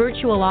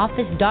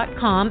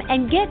rhondasvirtualoffice.com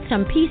and get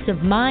some peace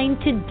of mind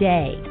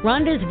today.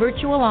 Rhonda's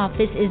Virtual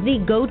Office is the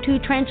go-to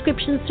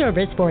transcription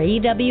service for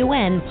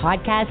EWN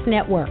Podcast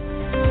Network.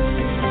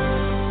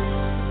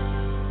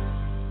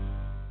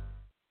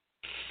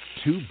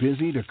 Too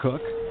busy to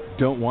cook?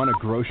 Don't want to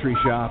grocery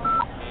shop?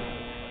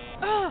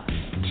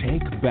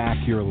 Take back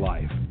your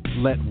life.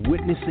 Let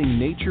Witnessing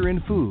Nature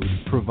and Food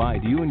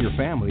provide you and your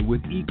family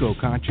with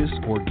eco-conscious,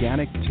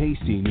 organic,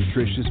 tasty,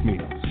 nutritious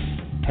meals.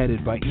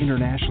 Headed by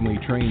internationally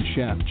trained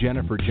chef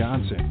Jennifer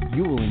Johnson,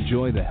 you will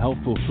enjoy the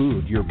healthful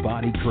food your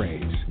body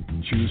craves.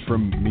 Choose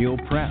from meal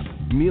prep,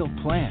 meal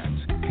plans,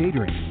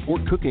 catering, or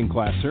cooking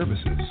class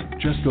services.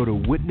 Just go to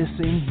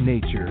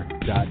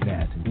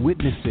witnessingnature.net.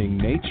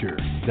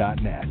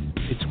 Witnessingnature.net.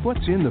 It's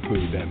what's in the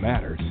food that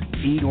matters.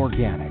 Eat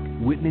organic.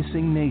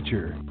 Witnessing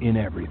nature in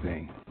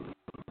everything.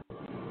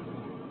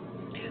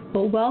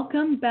 Well,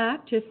 welcome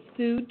back to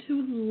Food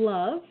to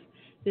Love.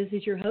 This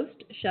is your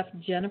host, Chef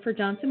Jennifer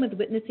Johnson with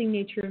Witnessing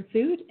Nature and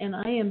Food, and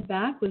I am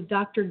back with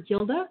Dr.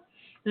 Gilda.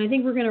 And I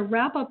think we're going to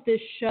wrap up this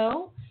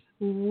show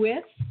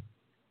with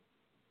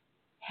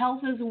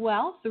health as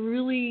well. So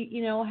really,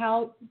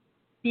 how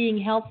being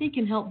healthy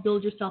can help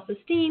build your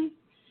self-esteem.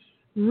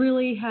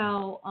 Really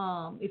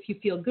how if you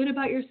feel good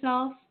about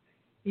yourself,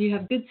 you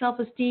have good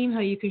self-esteem, how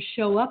you can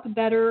show up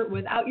better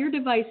without your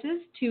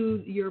devices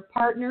to your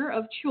partner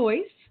of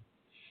choice.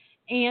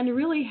 And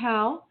really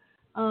how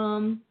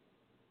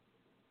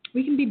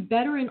we can be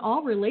better in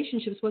all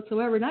relationships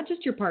whatsoever, not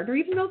just your partner,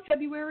 even though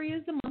February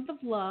is the month of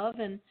love,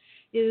 and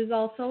it is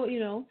also,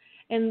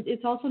 and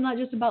it's also not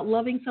just about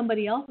loving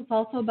somebody else, it's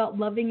also about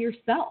loving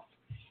yourself.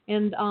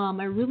 And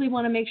I really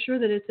want to make sure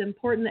that it's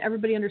important that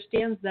everybody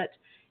understands that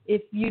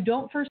if you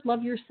don't first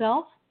love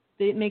yourself,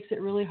 it makes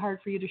it really hard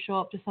for you to show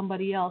up to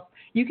somebody else.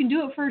 You can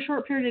do it for a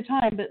short period of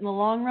time, but in the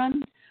long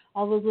run,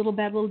 all those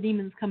bad little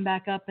demons come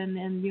back up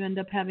and you end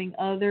up having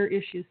other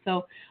issues.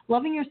 So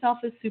loving yourself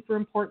is super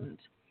important.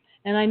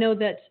 And I know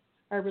that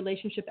our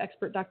relationship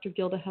expert, Dr.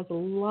 Gilda, has a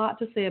lot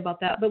to say about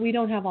that, but we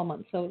don't have all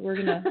month, so we're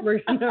gonna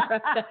wrap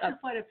that up.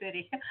 What a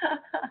pity.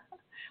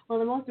 Well,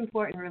 the most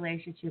important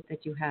relationship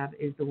that you have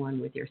is the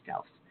one with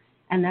yourself.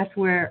 And that's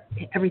where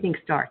everything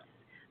starts.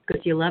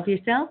 Because you love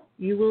yourself,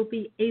 you will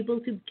be able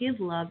to give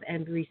love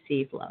and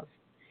receive love.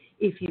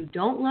 If you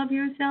don't love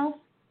yourself,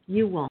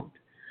 you won't.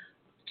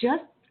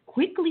 Just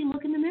quickly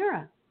look in the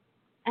mirror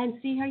and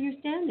see how you're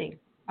standing.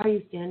 Are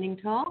you standing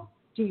tall?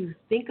 Do you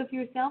think of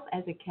yourself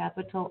as a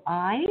capital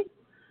I?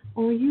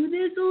 Or are you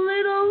this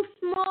little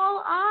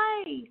small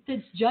I?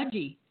 That's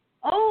judgy.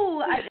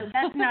 Oh,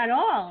 that's not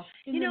all.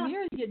 In the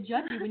mirror, you get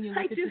judgy when you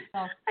look at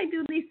yourself. I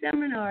do these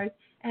seminars,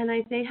 and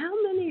I say, how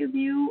many of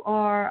you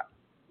are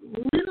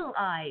little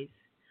I's,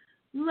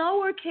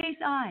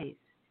 lowercase I's?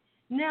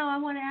 Now I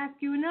want to ask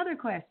you another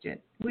question.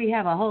 We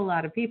have a whole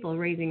lot of people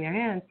raising their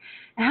hands.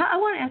 I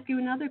want to ask you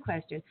another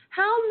question.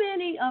 How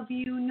many of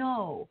you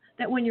know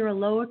that when you're a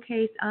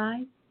lowercase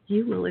I,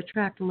 you will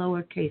attract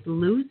lowercase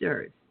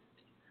losers?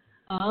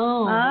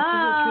 Oh,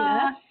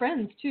 that's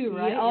friends too,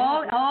 right?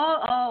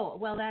 Yeah,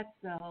 well, that's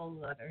the whole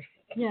other.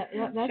 Yeah,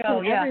 that's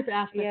every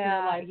aspect of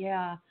your life.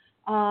 Yeah.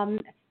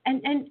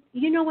 And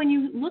you know, when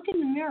you look in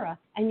the mirror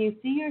and you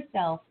see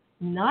yourself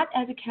not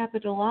as a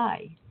capital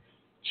I,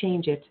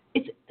 change it.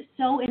 It's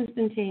so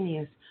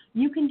instantaneous.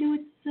 You can do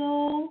it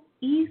so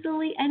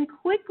easily and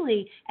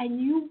quickly, and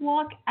you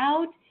walk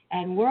out,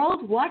 and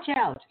world, watch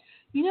out.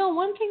 You know,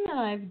 one thing that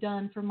I've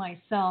done for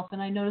myself,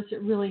 and I noticed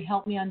it really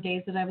helped me on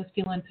days that I was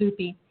feeling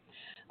poopy,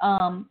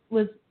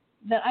 was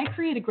that I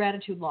create a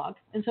gratitude log.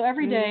 And so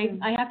every day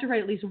I have to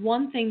write at least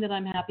one thing that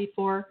I'm happy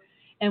for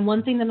and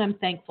one thing that I'm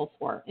thankful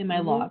for in my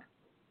log.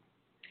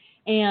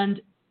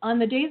 And on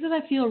the days that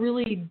I feel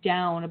really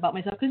down about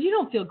myself, because you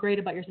don't feel great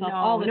about yourself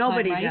all the time,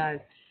 right? Nobody does.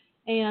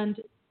 And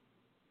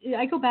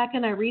I go back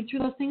and I read through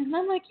those things, and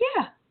I'm like,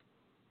 yeah,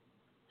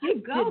 I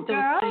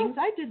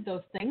did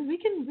those things.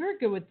 We're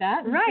good with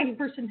that. Right. This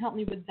person helped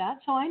me with that,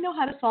 so I know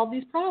how to solve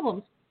these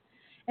problems.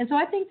 And so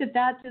I think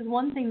that is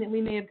one thing that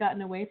we may have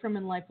gotten away from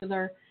in life with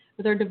our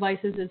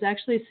devices, is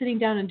actually sitting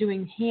down and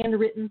doing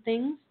handwritten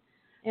things.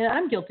 And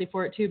I'm guilty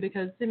for it too,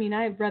 because I mean,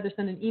 I'd rather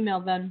send an email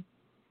than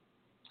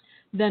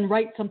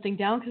write something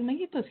down, because I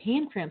get those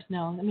hand cramps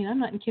now. I mean, I'm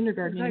not in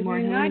kindergarten anymore.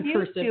 You're not used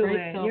used to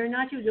it. So. You're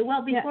not used to it.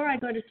 Well, before I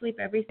go to sleep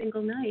every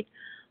single night,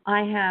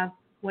 I have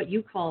what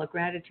you call a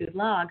gratitude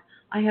log.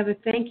 I have a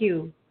thank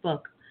you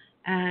book.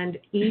 And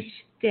each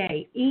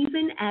day,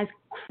 even as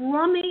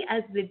crummy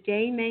as the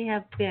day may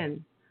have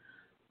been,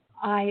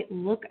 I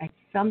look at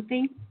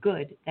something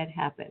good that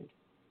happened.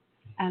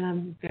 And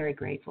I'm very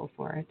grateful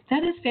for it.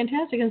 That is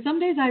fantastic. And some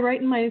days I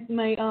write in my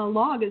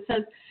log, it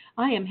says,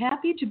 I am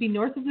happy to be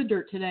north of the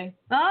dirt today.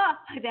 Ah,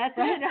 that's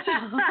right? it.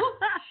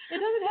 It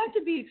doesn't have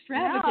to be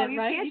extravagant,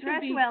 no, you can't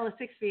dress well at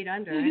 6 feet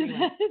under.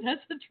 Anyway.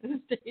 That's a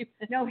true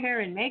statement. No hair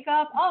and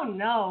makeup? Oh,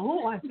 no.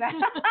 Who wants that?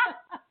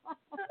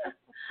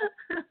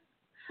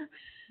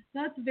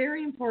 That's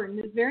very important.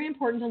 It's very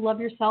important to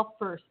love yourself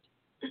first.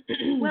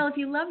 Well, if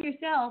you love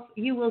yourself,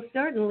 you will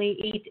certainly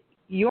eat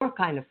your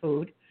kind of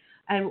food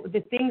and the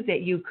things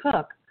that you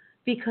cook,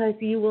 because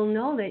you will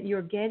know that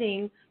you're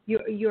getting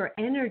your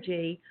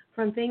energy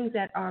from things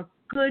that are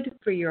good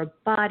for your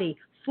body,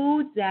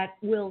 foods that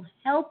will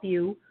help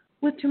you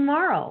with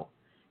tomorrow.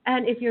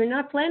 And if you're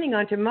not planning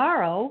on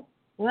tomorrow,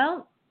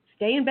 well,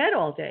 stay in bed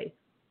all day.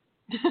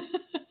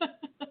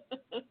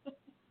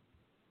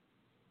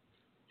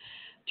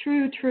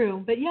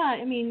 True. But yeah,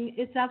 I mean,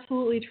 it's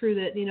absolutely true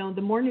that, you know,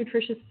 the more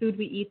nutritious food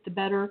we eat, the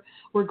better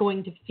we're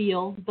going to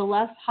feel. The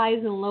less highs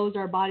and lows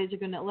our bodies are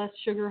going to, less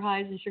sugar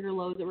highs and sugar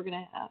lows that we're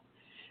going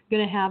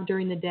to have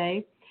during the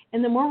day.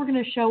 And the more we're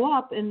going to show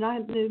up and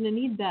not going to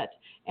need that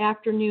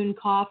afternoon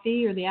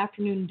coffee or the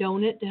afternoon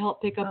donut to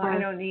help pick up our I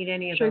don't need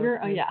any of sugar.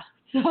 those. Oh yeah.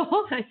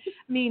 So I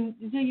mean,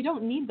 you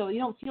don't need those. You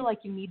don't feel like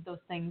you need those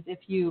things if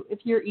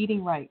you're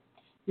eating right.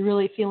 You're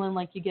really feeling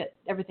like you get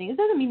everything. It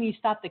doesn't mean you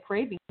stop the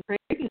cravings. The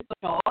cravings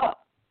go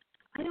up.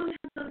 I don't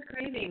have those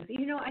cravings.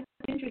 You know, it's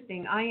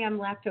interesting. I am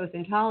lactose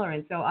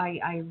intolerant, so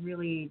I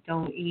really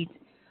don't eat.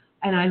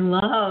 And I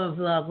love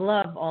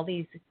all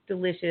these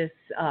delicious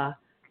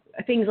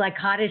things like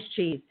cottage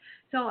cheese.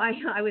 So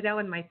I was out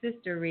with my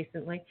sister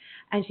recently,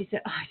 and she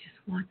said, I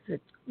just want the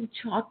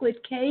chocolate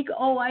cake.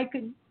 Oh, I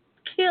could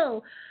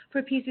kill for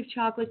a piece of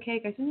chocolate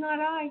cake. I said, not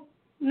I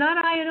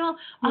at all.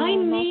 No,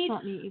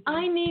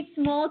 I need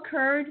small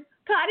curd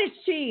cottage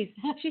cheese.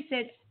 She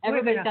said,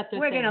 we're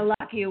gonna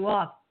lock you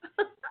off.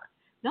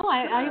 No,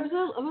 I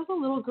was a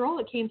little girl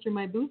that came through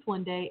my booth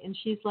one day, and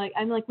she's like,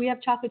 I'm like, we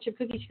have chocolate chip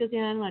cookies. She goes,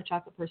 yeah, I'm not a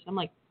chocolate person. I'm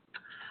like,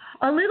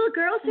 a little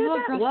girl said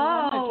that? Whoa. I'm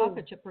not a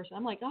chocolate chip person.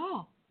 I'm like,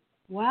 oh.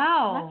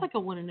 Wow. That's like a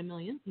 1 in a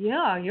million.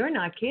 Yeah, you're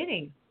not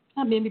kidding.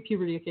 Maybe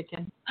puberty will kick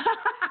in.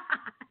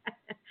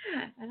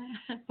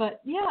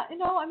 But yeah, you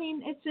know, I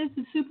mean, it's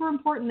super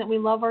important that we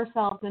love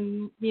ourselves,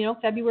 and you know,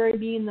 February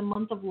being the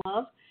month of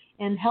love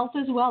and health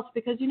is wealth,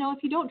 because you know,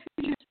 if you don't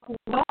treat yourself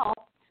well,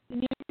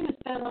 then you're going to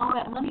spend all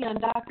that money on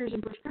doctors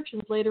and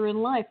prescriptions later in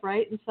life,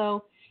 right? And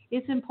so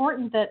it's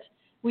important that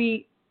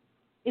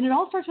and it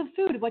all starts with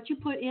food. What you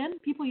put in,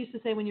 people used to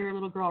say when you were a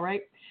little girl,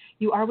 right?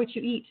 You are what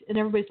you eat, and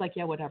everybody's like,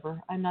 yeah, whatever.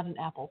 I'm not an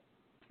apple.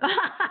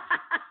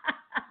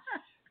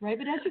 Right,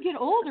 but as you get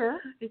older,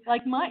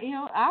 like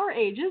our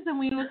ages, and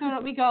we look at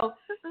it, we go,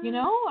 you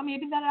know,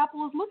 maybe that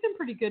apple is looking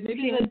pretty good.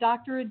 Maybe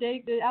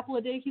the apple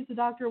a day keeps the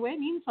doctor away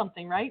means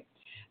something, right?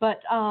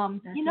 But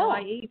you know,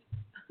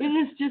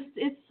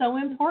 it's so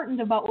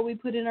important about what we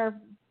put in our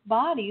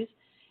bodies,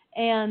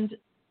 and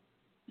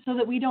so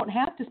that we don't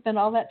have to spend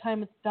all that time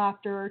with the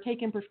doctor or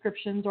taking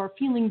prescriptions or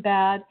feeling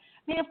bad.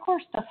 I mean, of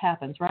course, stuff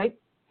happens, right?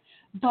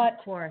 But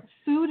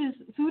food is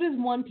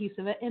one piece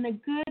of it, and a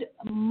good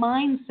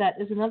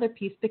mindset is another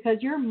piece, because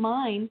your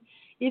mind,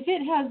 if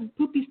it has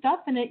poopy stuff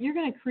in it, you're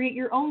going to create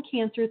your own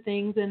cancer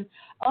things and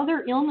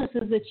other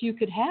illnesses that you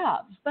could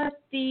have.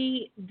 But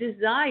the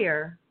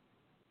desire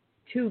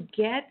to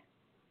get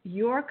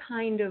your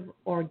kind of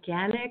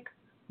organic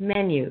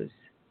menus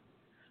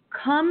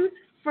comes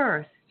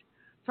first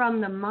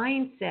from the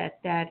mindset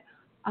that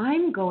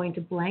I'm going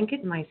to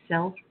blanket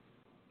myself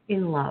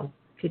in love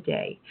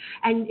today.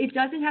 And it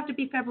doesn't have to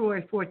be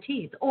February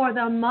 14th or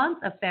the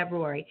month of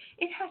February.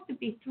 It has to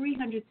be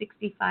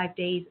 365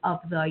 days of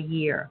the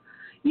year.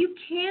 You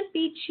can't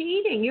be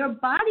cheating. Your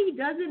body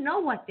doesn't know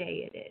what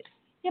day it is.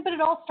 Yeah, but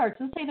it all starts.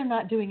 Let's say they're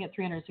not doing it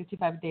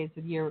 365 days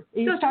a year.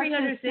 So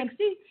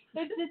 360?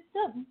 But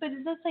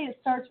let's say it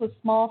starts with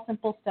small,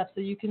 simple steps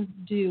that you can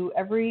do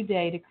every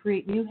day to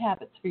create new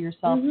habits for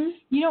yourself. Mm-hmm.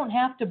 You don't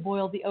have to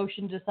boil the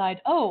ocean to decide,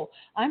 oh,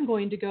 I'm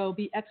going to go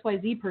be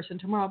XYZ person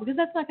tomorrow, because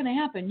that's not going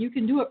to happen. You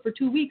can do it for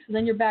 2 weeks, and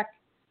then you're back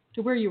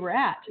to where you were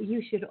at.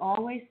 You should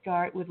always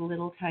start with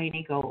little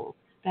tiny goals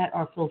that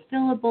are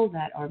fulfillable,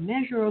 that are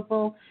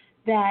measurable,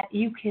 that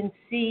you can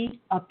see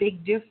a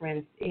big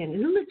difference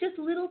in. Just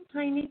little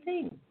tiny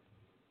things.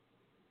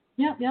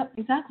 Yep,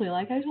 exactly.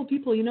 Like I told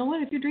people, you know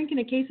what? If you're drinking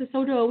a case of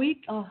soda a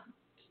week,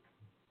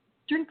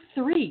 drink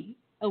 3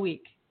 a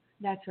week.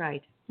 That's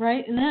right.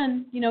 Right, and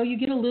then you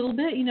get a little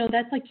bit.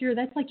 That's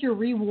like your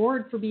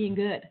reward for being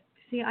good.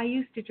 See, I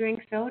used to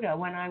drink soda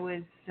when I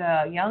was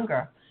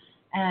younger,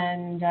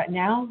 and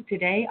now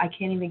today I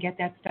can't even get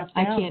that stuff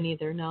down. I can't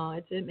either. No,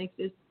 it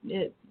tastes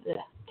nasty.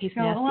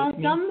 Well,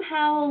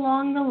 somehow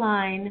along the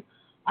line,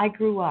 I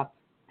grew up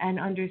and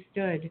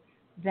understood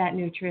that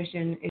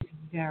nutrition is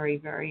very,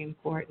 very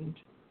important.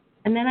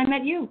 And then I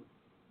met you.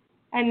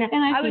 And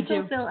I was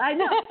fulfilled. I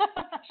know.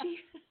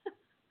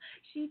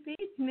 She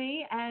feeds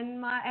me,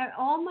 and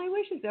all my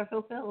wishes are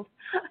fulfilled.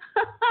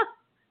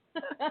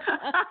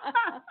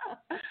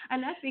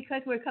 And that's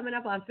because we're coming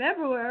up on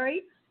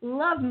February,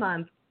 Love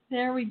Month.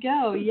 There we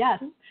go.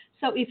 Yes.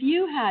 So if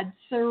you had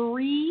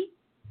 3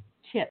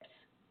 tips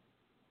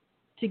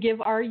to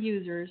give our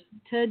users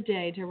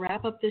today to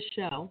wrap up this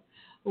show,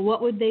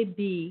 what would they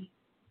be?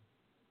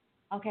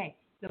 Okay,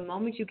 the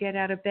moment you get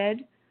out of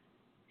bed,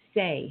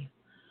 say,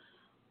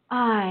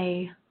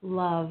 I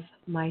love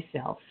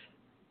myself,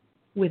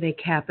 with a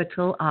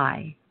capital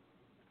I,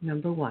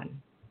 number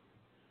 1.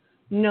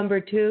 Number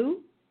 2,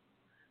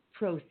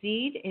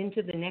 proceed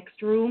into the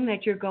next room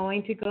that you're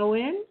going to go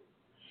in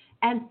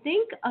and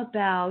think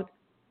about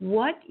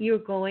what you're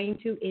going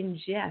to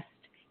ingest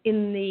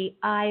in the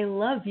I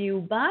love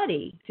you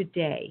body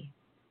today.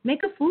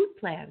 Make a food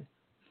plan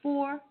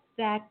for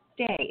that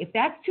day. If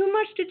that's too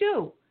much to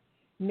do,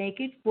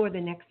 make it for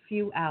the next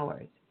few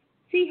hours.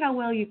 See how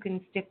well you can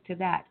stick to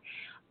that.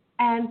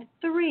 And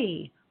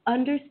 3,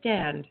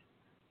 understand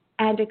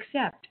and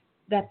accept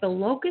that the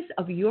locus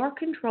of your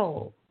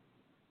control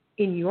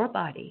in your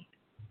body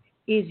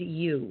is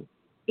you,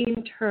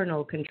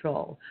 internal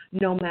control,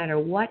 no matter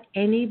what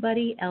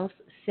anybody else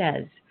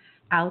says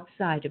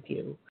outside of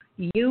you.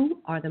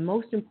 You are the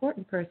most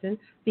important person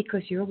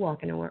because you're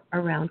walking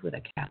around with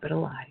a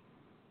capital I.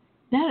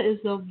 That is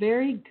a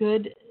very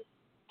good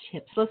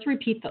tips. Let's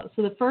repeat those.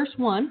 So the first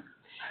one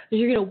is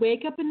you're going to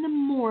wake up in the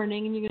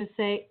morning and you're going to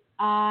say,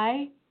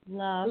 I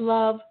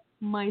love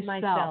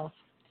myself.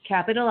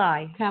 Capital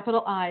I.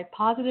 Capital I.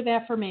 Positive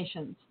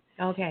affirmations.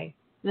 Okay.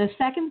 The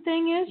second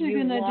thing is you're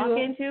going to walk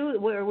into,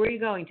 where are you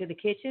going? To the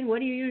kitchen? What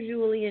do you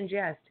usually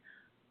ingest?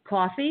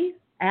 Coffee?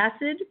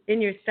 Acid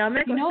in your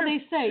stomach? They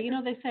say,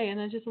 and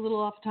it's just a little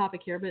off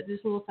topic here, but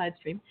just a little side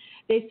stream.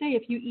 They say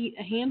if you eat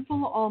a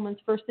handful of almonds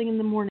first thing in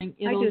the morning,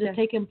 it'll just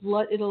take in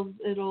blood. It'll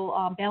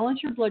balance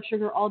your blood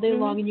sugar all day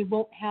long, and you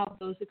won't have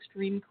those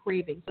extreme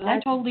cravings. And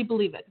I totally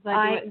believe it.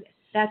 That's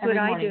what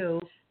morning. I do.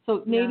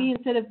 So maybe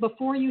instead of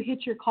before you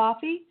hit your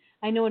coffee,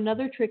 I know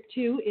another trick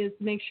too is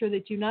make sure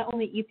that you not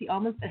only eat the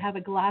almonds but have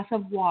a glass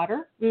of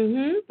water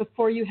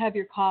before you have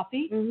your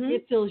coffee.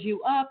 It fills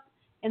you up.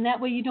 And that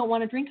way you don't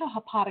want to drink a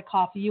pot of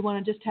coffee. You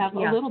want to just have a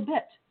little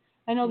bit.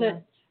 I know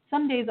that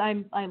some days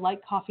I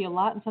like coffee a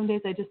lot, and some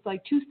days I just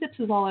like 2 sips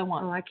is all I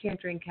want. Oh, I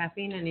can't drink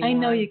caffeine anymore. I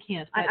know you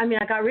can't. I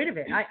got rid of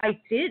it. I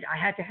did. I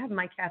had to have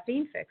my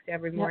caffeine fix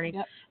every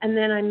morning. And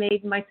then I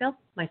made myself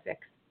my fix.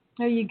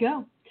 There you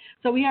go.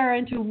 So we are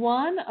into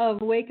 1 of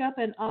wake up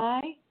and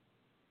I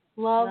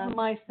love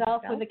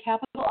myself with a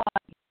capital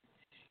I.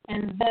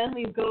 And then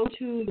we go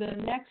to the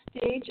next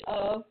stage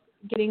of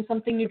getting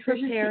something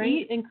nutritious to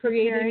eat and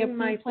creating a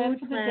food plan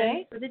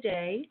for the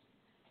day.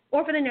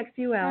 Or for the next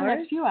few hours. For the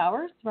next few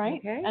hours, right?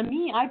 Okay. And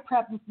me, I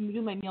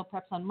do my meal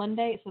preps on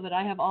Monday so that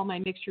I have all my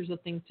mixtures of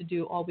things to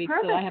do all week.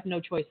 Perfect. So I have no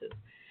choices.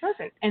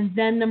 Perfect. And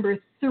then number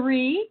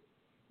 3.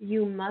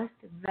 You must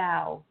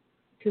vow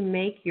to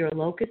make your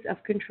locus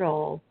of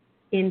control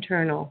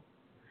internal,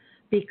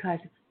 because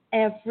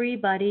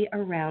everybody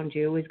around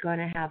you is going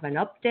to have an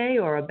up day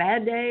or a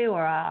bad day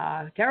or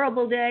a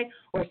terrible day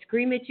or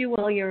scream at you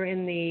while you're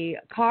in the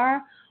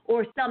car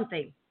or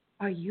something.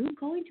 Are you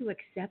going to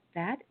accept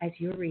that as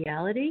your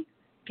reality?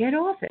 Get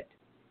off it.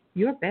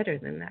 You're better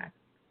than that.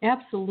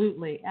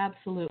 Absolutely.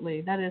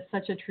 Absolutely. That is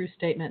such a true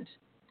statement.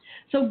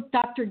 So,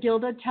 Dr.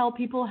 Gilda, tell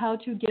people how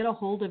to get a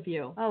hold of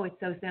you. Oh, it's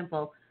so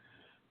simple.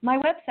 my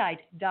website,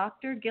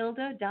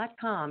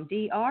 drgilda.com,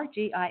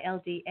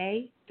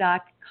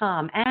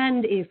 drgilda.com.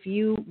 And if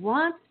you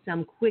want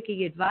some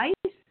quickie advice,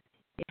 in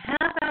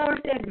half-hour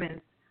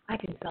segments, I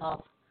can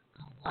solve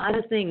a lot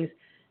of things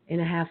in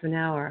a half an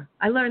hour.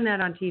 I learned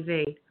that on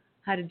TV,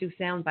 how to do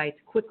sound bites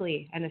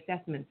quickly and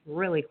assessments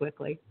really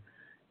quickly.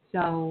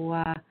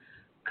 So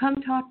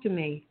come talk to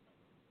me.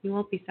 You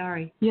won't be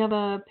sorry. You have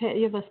a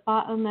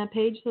spot on that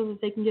page so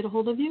that they can get a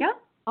hold of you? Yeah.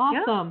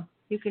 Awesome. Yeah.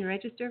 You can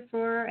register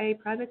for a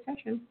private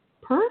session.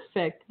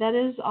 Perfect. That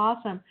is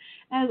awesome.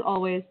 As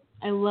always,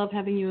 I love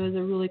having you as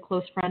a really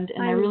close friend,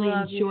 and I really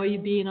enjoy you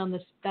being on the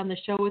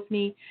show with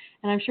me.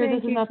 And I'm sure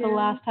this is not the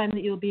last time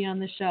that you'll be on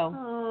the show.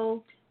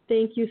 Oh,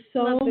 thank you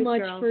so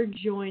much girl. for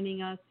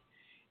joining us.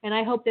 And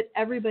I hope that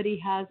everybody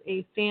has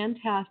a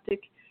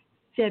fantastic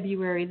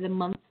February, the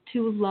month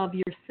to love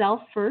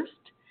yourself first,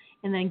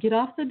 and then get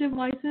off the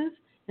devices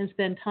and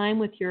spend time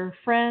with your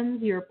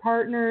friends, your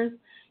partners,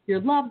 your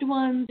loved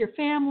ones, your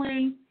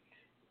family,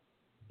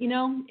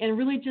 and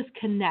really just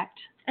connect.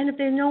 And if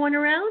there's no one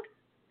around,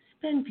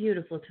 spend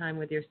beautiful time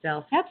with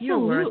yourself. Absolutely. You're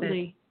worth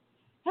it.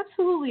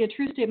 Absolutely, a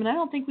true statement. I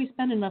don't think we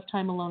spend enough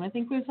time alone. I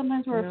think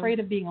sometimes we're afraid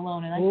of being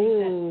alone, and I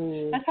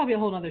think that's probably a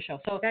whole other show.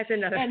 So that's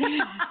another.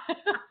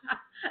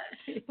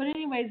 But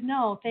anyways,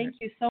 no, thank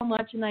you so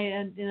much, and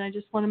I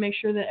just want to make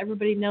sure that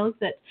everybody knows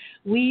that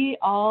we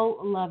all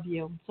love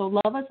you. So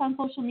love us on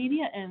social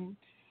media, and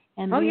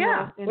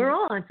we're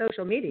all on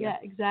social media. Yeah,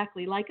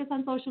 exactly. Like us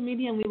on social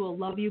media, and we will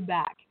love you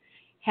back.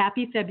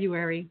 Happy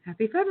February.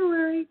 Happy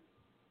February.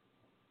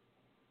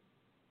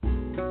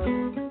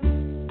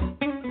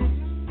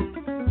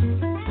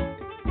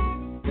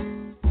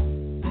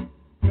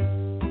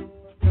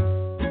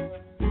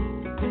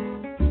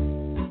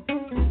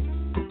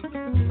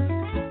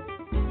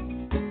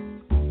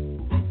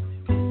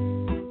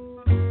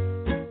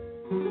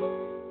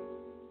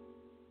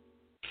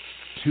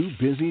 Too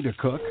busy to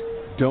cook?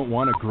 Don't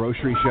want to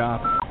grocery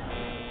shop?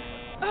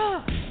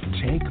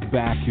 Take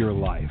back your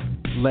life.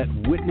 Let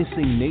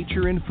Witnessing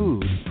Nature and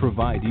Food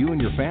provide you and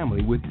your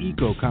family with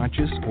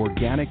eco-conscious,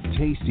 organic,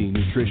 tasty,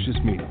 nutritious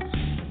meals.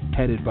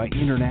 Headed by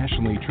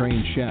internationally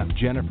trained chef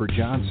Jennifer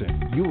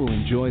Johnson, you will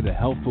enjoy the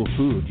healthful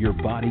food your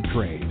body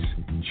craves.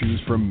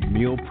 Choose from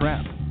meal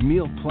prep,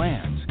 meal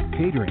plans,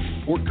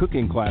 catering, or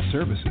cooking class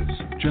services.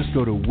 Just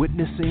go to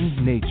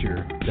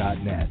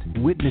witnessingnature.net.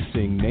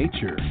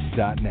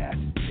 Witnessingnature.net.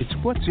 It's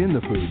what's in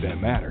the food that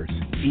matters.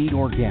 Eat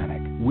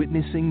organic.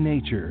 Witnessing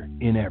nature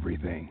in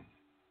everything.